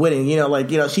but winning,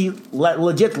 she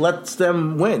legit lets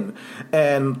them win.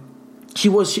 And she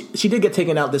did get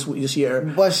taken out this year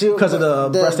because of the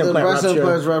breast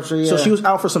implant rupture. So she was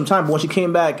out for some time, but when she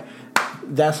came back,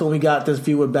 that's when we got this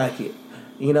feud with Becky,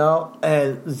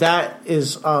 and that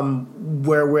is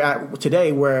where we're at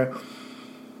today, where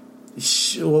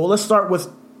let's start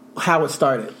with how it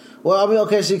started. Well, I mean,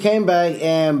 okay, she came back,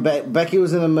 and Becky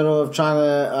was in the middle of trying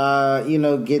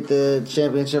to, get the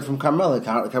championship from Carmella.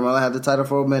 Carmella had the title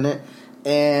for a minute,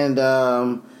 and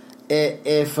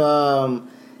if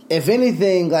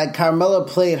anything, like, Carmella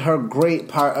played her great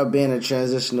part of being a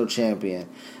transitional champion.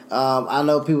 I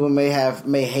know people may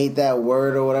hate that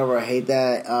word or whatever, hate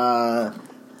that.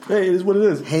 Hey, it is what it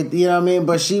is. You know what I mean?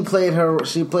 But she played her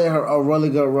a really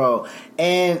good role.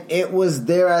 And it was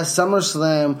there at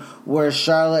SummerSlam where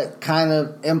Charlotte kind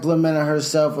of implemented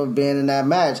herself of being in that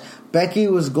match. Becky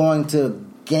was going to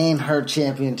gain her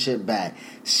championship back.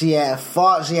 She had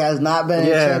fought. She has not been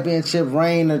in a championship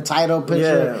reign or title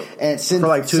picture and since for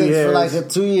like 2 years. For like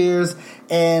 2 years.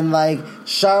 And like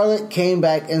Charlotte came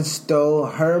back and stole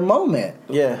her moment.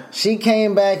 Yeah, she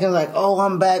came back and was like, "Oh,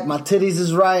 I'm back. My titties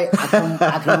is right.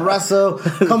 I can wrestle.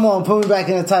 Come on, put me back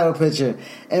in the title picture."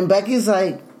 And Becky's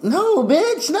like, "No,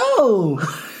 bitch, no."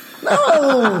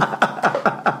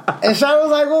 And Charlotte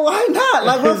was like, "Well, why not?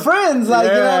 Like, we're friends. Like,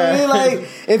 you know what I mean? Like,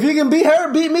 if you can beat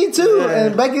her, beat me too." Yeah.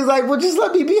 And Becky's like, "Well, just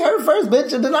let me beat her first,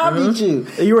 bitch, and then I'll beat you."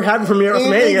 You were happy from your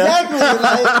WrestleMania.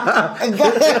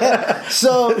 Exactly.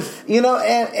 So,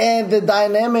 and the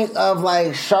dynamic of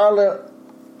like Charlotte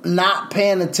not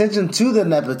paying attention to the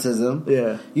nepotism.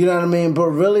 Yeah. You know what I mean? But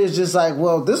really it's just like,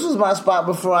 well, this was my spot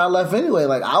before I left anyway.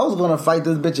 Like, I was going to fight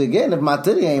this bitch again if my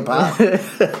titty ain't pop. You know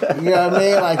what I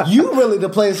mean? Like, you really the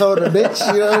placeholder, bitch.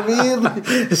 You know what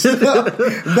I mean? So,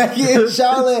 Becky and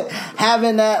Charlotte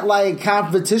having that, like,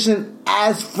 competition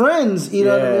as friends. You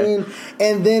know what I mean?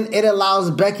 And then it allows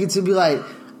Becky to be like,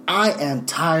 I am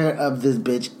tired of this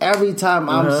bitch. Every time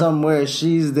I'm somewhere,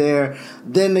 she's there.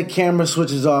 Then the camera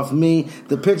switches off me.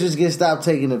 The pictures get stopped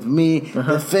taking of me.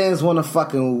 The fans want to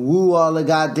fucking woo all the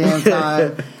goddamn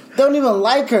time. They don't even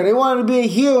like her. They want her to be a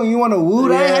heel and you want to woo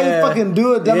that? How you fucking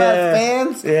do it, dumbass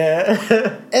fans? Yeah.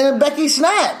 And then Becky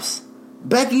snaps.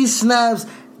 Becky snaps,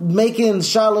 making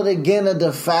Charlotte again a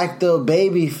de facto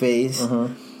babyface.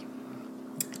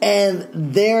 And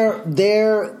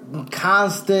their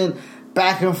constant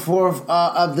back and forth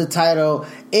of the title,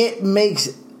 it makes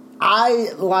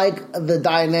I like the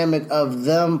dynamic of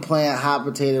them playing hot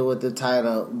potato with the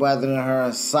title rather than her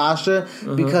and Sasha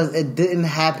because it didn't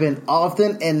happen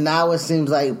often, and now it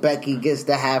seems like Becky gets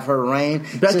to have her reign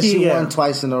since she won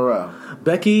twice in a row.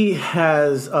 Becky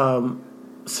has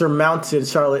surmounted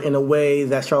Charlotte in a way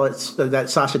that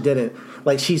Sasha didn't.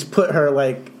 Like, she's put her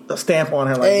like a stamp on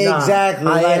her. Like, exactly,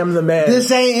 I am the man.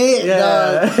 This ain't it.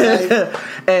 Yeah.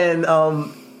 And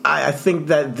I think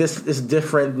that this is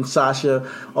different than Sasha,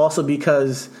 also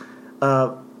because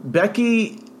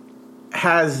Becky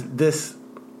has this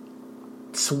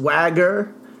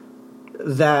swagger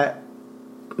that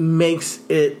makes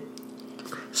it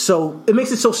so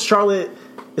Charlotte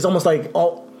is almost like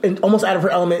almost out of her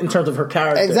element in terms of her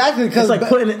character. Exactly, because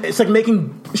it's like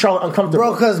making Charlotte uncomfortable.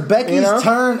 Bro, because Becky's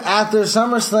turn after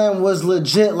SummerSlam was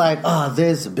legit like, oh,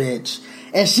 this bitch.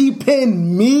 And she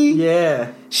pinned me.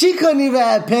 Yeah. She couldn't even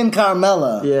have pinned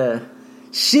Carmella. Yeah.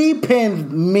 She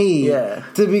pinned me to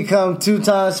become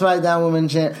 2-time SmackDown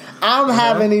Women's Champion. I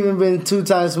haven't even been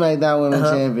 2-time SmackDown Women's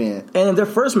Champion. And in their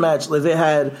first match, like they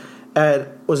had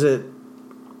was it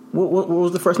what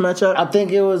was the first match at? I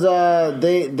think it was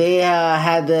they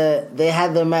had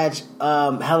the match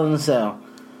Hell in a Cell.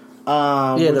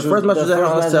 The first match was at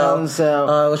Hell in a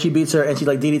Cell. When she beats her and she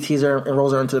like DDTs her and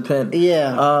rolls her into the pin.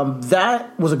 Yeah.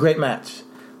 That was a great match.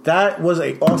 That was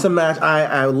an awesome match.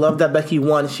 I love that Becky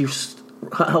won. She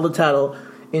held the title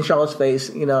in Charlotte's face,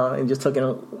 and just took it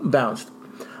and bounced.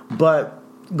 But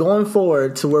going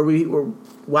forward to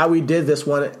why we did this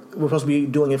one, we're supposed to be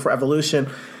doing it for Evolution.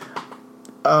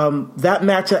 That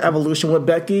match at Evolution with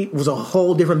Becky was a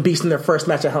whole different beast than their first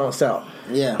match at Hell in a Cell.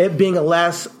 Yeah. It being a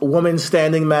last woman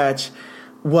standing match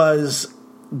was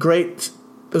great.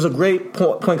 It was a great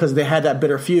point because they had that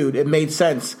bitter feud. It made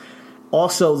sense.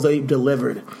 Also, they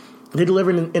delivered. They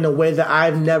delivered in a way that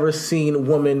I've never seen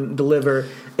women deliver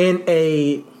in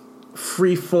a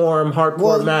free-form,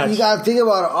 hardcore match. You gotta think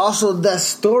about it. Also, that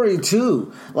story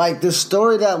too, like the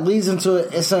story that leads into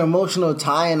it. It's an emotional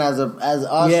tie-in as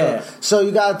also. Yeah. So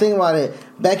you gotta think about it.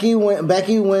 Becky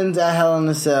wins at Hell in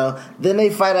a Cell. Then they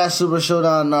fight at Super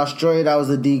Showdown in Australia. That was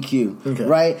a DQ,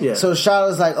 right? Yeah. So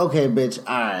Charlotte's like, okay, bitch,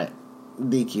 all right,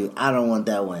 DQ. I don't want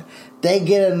that win. They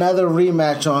get another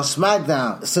rematch on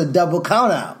SmackDown. It's a double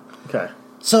count out. Okay.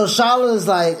 So Charlotte's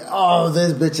like, oh,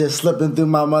 this bitch is slipping through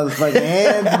my motherfucking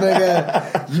hands,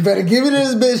 nigga. You better give me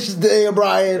this bitch, Daniel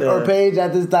Bryan, or Paige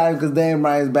at this time, because Daniel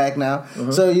Bryan's back now.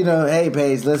 So, hey,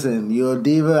 Paige, listen, you're a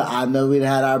diva. I know we'd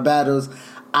had our battles.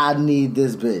 I need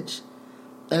this bitch.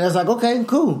 And it's like, okay,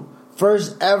 cool.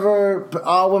 First ever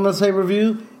all-women's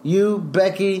pay-per-view, you,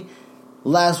 Becky,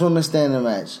 last woman standing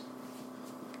match.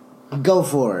 Go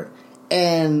for it.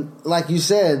 And like you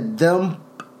said, them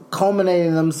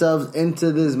culminating themselves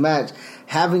into this match,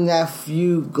 having that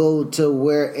feud go to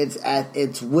where it's at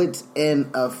its wits end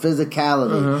of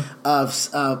physicality,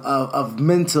 of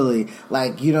mentally,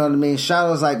 like, you know what I mean?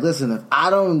 Charlotte's like, listen, if I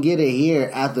don't get it here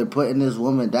after putting this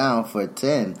woman down for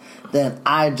 10, then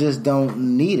I just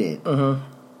don't need it.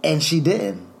 And she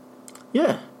did.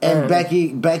 Yeah. And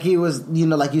Becky was,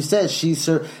 like you said,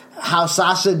 how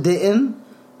Sasha didn't,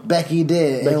 Becky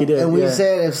did. And we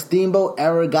said if Steamboat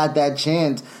ever got that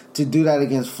chance to do that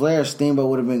against Flair, Steamboat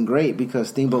would have been great because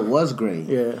Steamboat was great.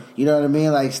 Yeah. You know what I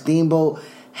mean? Like, Steamboat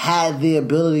had the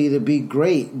ability to be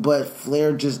great, but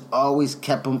Flair just always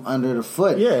kept him under the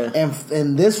foot. Yeah.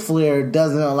 And this Flair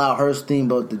doesn't allow her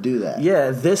Steamboat to do that.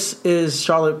 Yeah, this is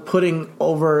Charlotte putting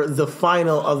over the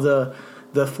final of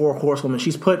the Four Horsewomen.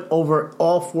 She's put over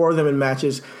all four of them in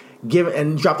matches,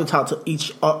 and dropped the title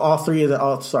to all three of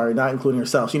the. Not including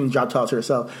herself. She didn't drop the title to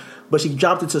herself, but she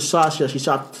dropped it to Sasha. She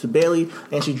dropped it to Bayley,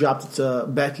 and she dropped it to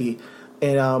Becky.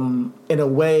 And in a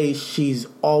way, she's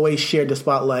always shared the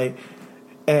spotlight,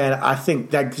 and I think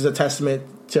that is a testament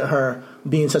to her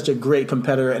being such a great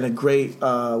competitor and a great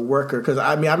worker. Because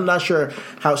I'm not sure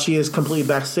how she is completely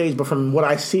backstage, but from what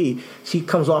I see, she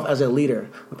comes off as a leader,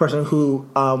 a person who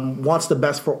wants the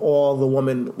best for all the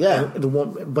women. Yeah,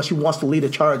 but she wants to lead a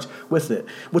charge with it,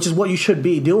 which is what you should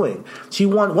be doing.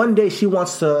 One day she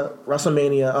wants to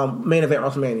WrestleMania, main event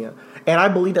WrestleMania, and I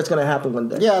believe that's going to happen one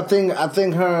day. Yeah, I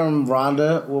think her and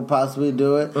Ronda will possibly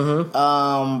do it,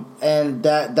 and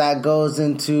that goes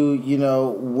into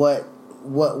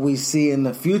what we see in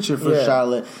the future for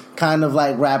Charlotte, kind of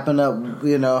like wrapping up,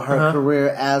 her career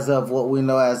as of what we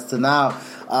know as to now.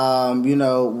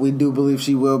 We do believe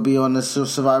she will be on the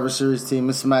Survivor Series team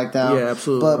in SmackDown. Yeah,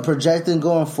 absolutely. But projecting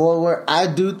going forward, I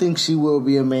do think she will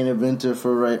be a main eventer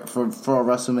for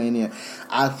WrestleMania.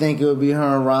 I think it will be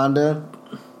her and Ronda.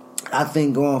 I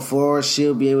think going forward,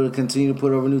 she'll be able to continue to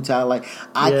put over new talent. Like,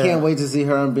 I can't wait to see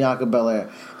her and Bianca Belair.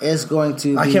 It's going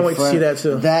to be I can't wait to see that,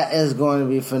 too. That is going to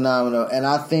be phenomenal. And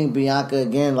I think Bianca,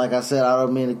 again, like I said, I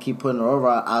don't mean to keep putting her over.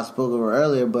 I spoke of her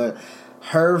earlier, but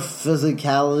her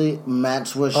physicality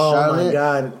matched with Charlotte. Oh, my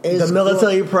God. The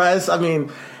military press, I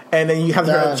mean... And then you have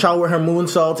her Charlotte with her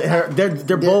moonsault, and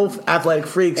they're both athletic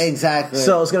freaks. Exactly.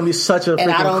 So it's going to be such a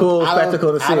freaking cool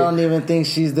spectacle to see. I don't even think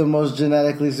she's the most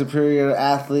genetically superior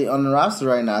athlete on the roster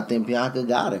right now. I think Bianca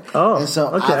got it. Oh, and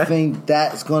so okay. I think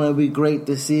that's going to be great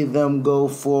to see them go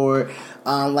forward.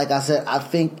 Like I said, I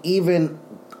think even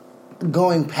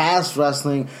going past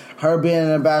wrestling, her being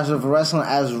an ambassador for wrestling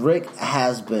as Rick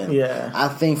has been. Yeah. I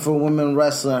think for women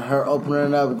wrestling, her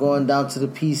opening up, going down to the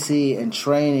PC and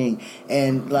training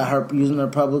and like her using her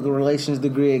public relations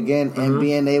degree again and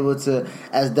being able to,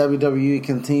 as WWE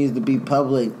continues to be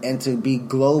public and to be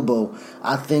global,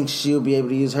 I think she'll be able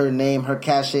to use her name, her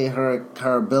cachet, her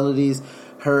abilities,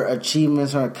 her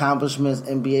achievements, her accomplishments,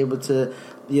 and be able to,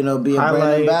 you know, be a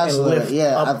brand ambassador. And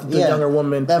lift up the younger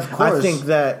woman. Of course. I think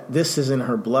that this is in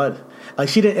her blood. Like,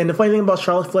 she didn't, and the funny thing about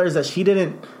Charlotte Flair is that she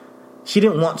didn't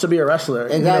want to be a wrestler.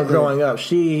 Exactly. You know, growing up,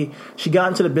 she got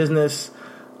into the business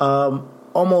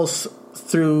almost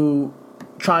through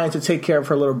trying to take care of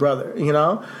her little brother, you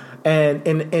know,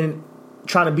 and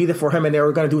trying to be there for him, and they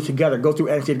were going to do it together, go through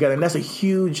NXT together, and that's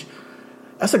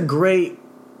a great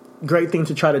thing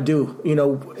to try to do, you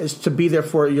know, is to be there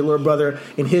for your little brother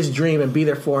in his dream and be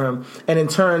there for him. And in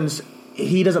turns,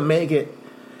 he doesn't make it,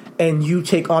 and you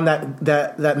take on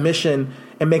that mission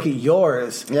and make it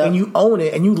yours, and you own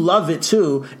it, and you love it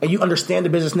too, and you understand the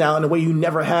business now in a way you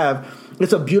never have.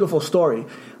 It's a beautiful story.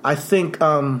 I think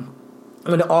when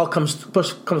it all comes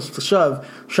to shove,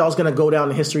 Charlotte's going to go down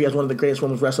in history as one of the greatest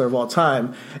women's wrestlers of all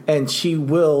time, and she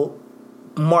will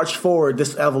march forward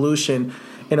this evolution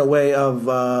in a way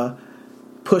of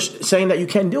saying that you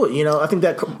can do it. You know, I think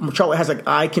that Charlotte has like,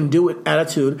 I can do it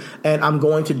attitude, and I'm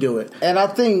going to do it. And I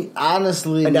think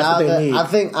honestly,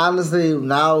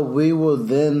 now we will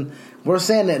then. We're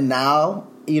saying it now.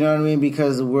 You know what I mean?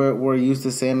 Because we're used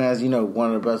to saying that as, you know,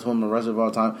 one of the best women wrestlers of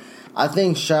all time. I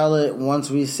think Charlotte, once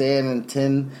we say it in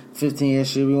 10, 15 years,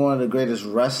 she'll be one of the greatest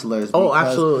wrestlers. Oh,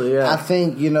 absolutely, yeah. I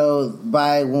think, you know,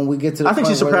 by when we get to the I think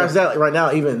she surpassed that right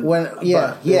now, even.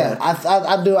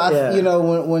 I do. You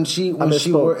know, when she works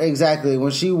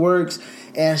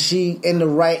and she in the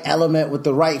right element with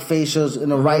the right facials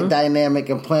and the right dynamic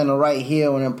and playing the right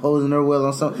heel and imposing her will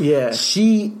on something. Yeah.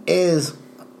 She is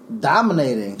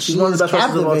dominating. She's one of the best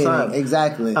wrestlers of all time.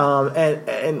 Exactly.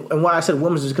 And why I said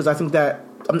women's is because I think that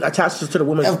I'm attached to the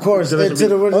women's, of course,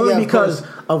 division, only because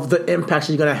of the impact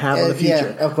she's going to have on the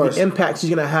future. Yeah, of course. The impact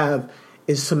she's going to have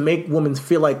is to make women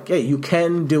feel like, hey, you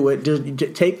can do it.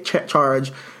 Just take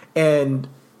charge and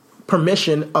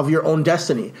permission of your own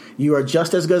destiny. You are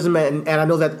just as good as a man. And I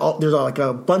know that there's like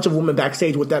a bunch of women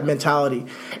backstage with that mentality.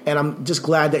 And I'm just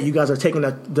glad that you guys are taking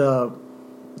the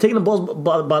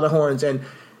bulls by the horns and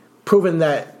proving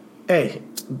that, hey,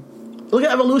 look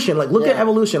at Evolution. Like, look at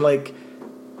Evolution. Like,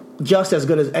 just as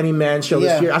good as any man show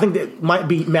this year. I think that might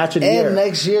be match of the year. And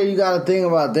next year, you got to think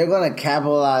about, they're going to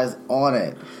capitalize on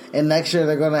it. And next year,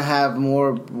 they're going to have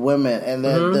more women. And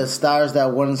the stars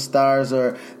that weren't stars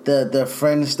or the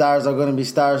fringe stars are going to be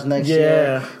stars next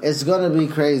year. It's going to be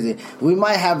crazy. We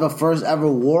might have the first ever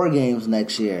War Games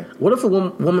next year. What if a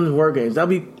women's War Games? That'd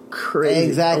be crazy.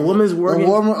 Exactly. A women's War Games?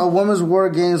 A women's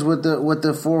War Games with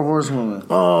the Four Horsewomen.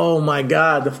 Oh, my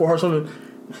God. The Four Horsewomen.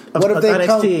 What if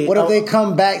they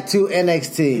come back to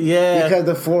NXT? Yeah, because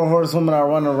the Four Horsewomen are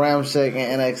running Ramshake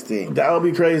in NXT. That would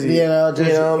be crazy.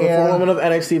 The Four Women of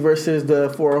NXT versus the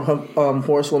Four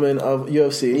Horsewomen of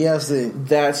UFC.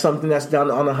 That's something that's down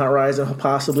on the horizon,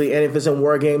 possibly. And if it's in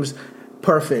War Games,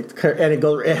 perfect. And it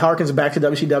harkens back to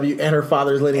WCW and her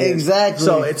father's lineage. Exactly.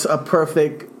 So it's a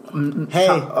perfect.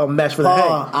 A match for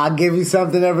Paul, I'll give you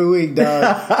something every week,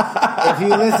 dog. If you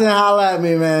listen, holla at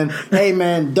me, man. Hey,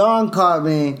 man, Dawn called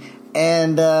me,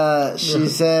 and she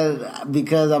said,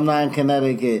 because I'm not in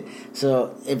Connecticut,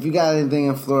 so if you got anything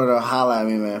in Florida, holla at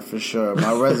me, man, for sure.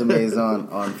 My resume is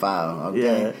on file,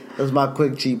 okay? Yeah. That's my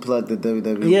quick, cheap plug to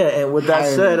WWE. Yeah, and with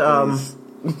that said,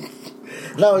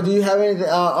 no, do you have anything,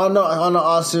 on the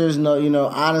all serious note, you know,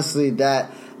 honestly, that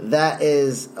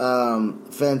is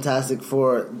fantastic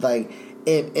for, like,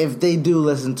 if they do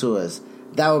listen to us,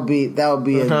 that would be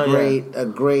a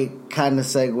great kind of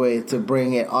segue to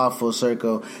bring it all full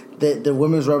circle. The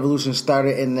women's revolution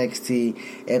started in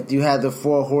NXT. If you had the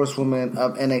Four Horsewomen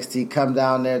of NXT come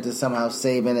down there to somehow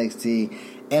save NXT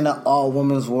in an all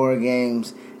women's War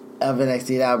Games, of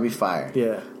NXT. That would be fire.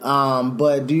 Yeah.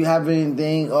 But do you have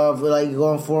anything of like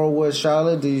going forward with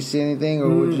Charlotte? Do you see anything, or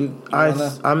would you?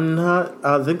 I'm not.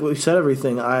 I think we said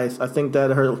everything. I think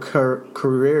that her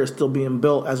career is still being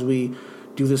built as we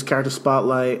do this character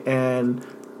spotlight, and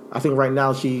I think right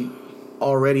now she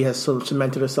already has sort of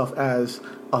cemented herself as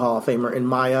a Hall of Famer in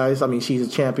my eyes. I mean, she's a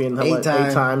champion 8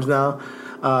 times now.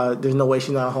 There's no way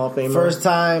she's not a Hall of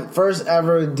Famer. First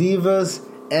ever Divas,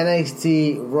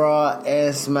 NXT, Raw,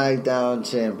 and SmackDown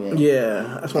champion.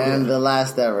 Yeah, that's what. And the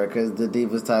last ever, because the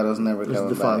Divas titles never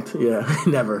coming back. Yeah,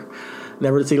 never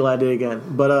to see the light day again.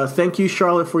 But thank you,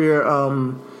 Charlotte, for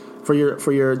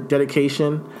your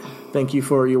dedication. Thank you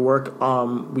for your work.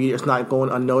 It's not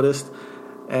going unnoticed.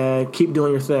 And keep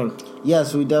doing your thing.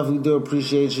 Yes, we definitely do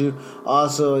appreciate you.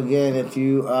 Also, again, if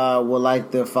you would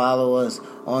like to follow us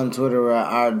on Twitter at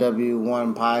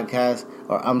RW1 Podcast,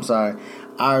 or I'm sorry,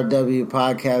 RW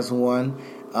Podcast 1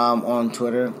 on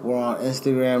Twitter. We're on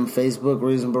Instagram, Facebook,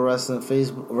 Reasonable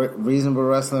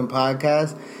Wrestling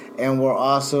Podcast, and we're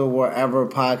also wherever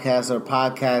podcasts are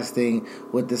podcasting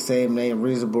with the same name,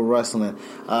 Reasonable Wrestling.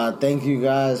 Thank you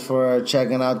guys for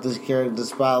checking out this character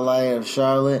spotlight of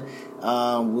Charlotte.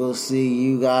 We'll see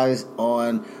you guys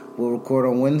we'll record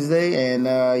on Wednesday, and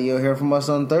you'll hear from us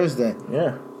on Thursday.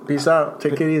 Yeah. Peace out.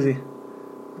 Take it easy.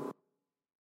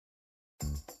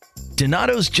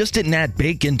 Donato's just didn't add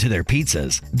bacon to their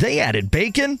pizzas. They added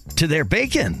bacon to their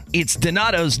bacon. It's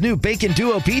Donato's new Bacon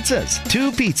Duo pizzas.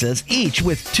 2 pizzas, each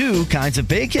with 2 kinds of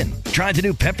bacon. Try the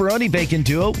new Pepperoni Bacon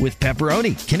Duo with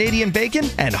pepperoni, Canadian bacon,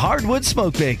 and hardwood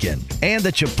smoked bacon. And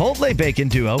the Chipotle Bacon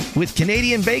Duo with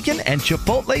Canadian bacon and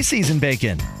Chipotle seasoned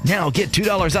bacon. Now get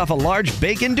 $2 off a large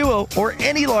Bacon Duo or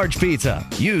any large pizza.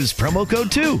 Use promo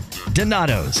code 2.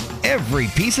 Donato's. Every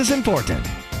piece is important.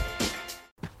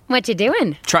 What you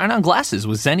doing? Trying on glasses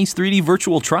with Zenny's 3D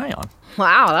virtual try-on.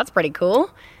 Wow, that's pretty cool.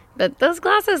 But those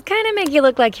glasses kind of make you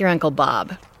look like your Uncle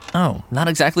Bob. Oh, not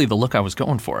exactly the look I was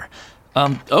going for.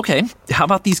 Okay, how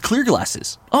about these clear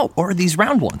glasses? Oh, or these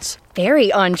round ones? Very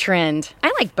on trend.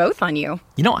 I like both on you.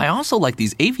 You know, I also like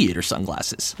these aviator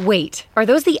sunglasses. Wait, are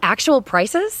those the actual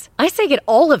prices? I say get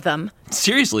all of them.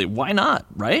 Seriously, why not,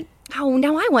 right? Oh,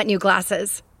 now I want new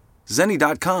glasses.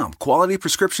 Zenni.com. Quality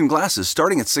prescription glasses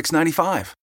starting at $6.95.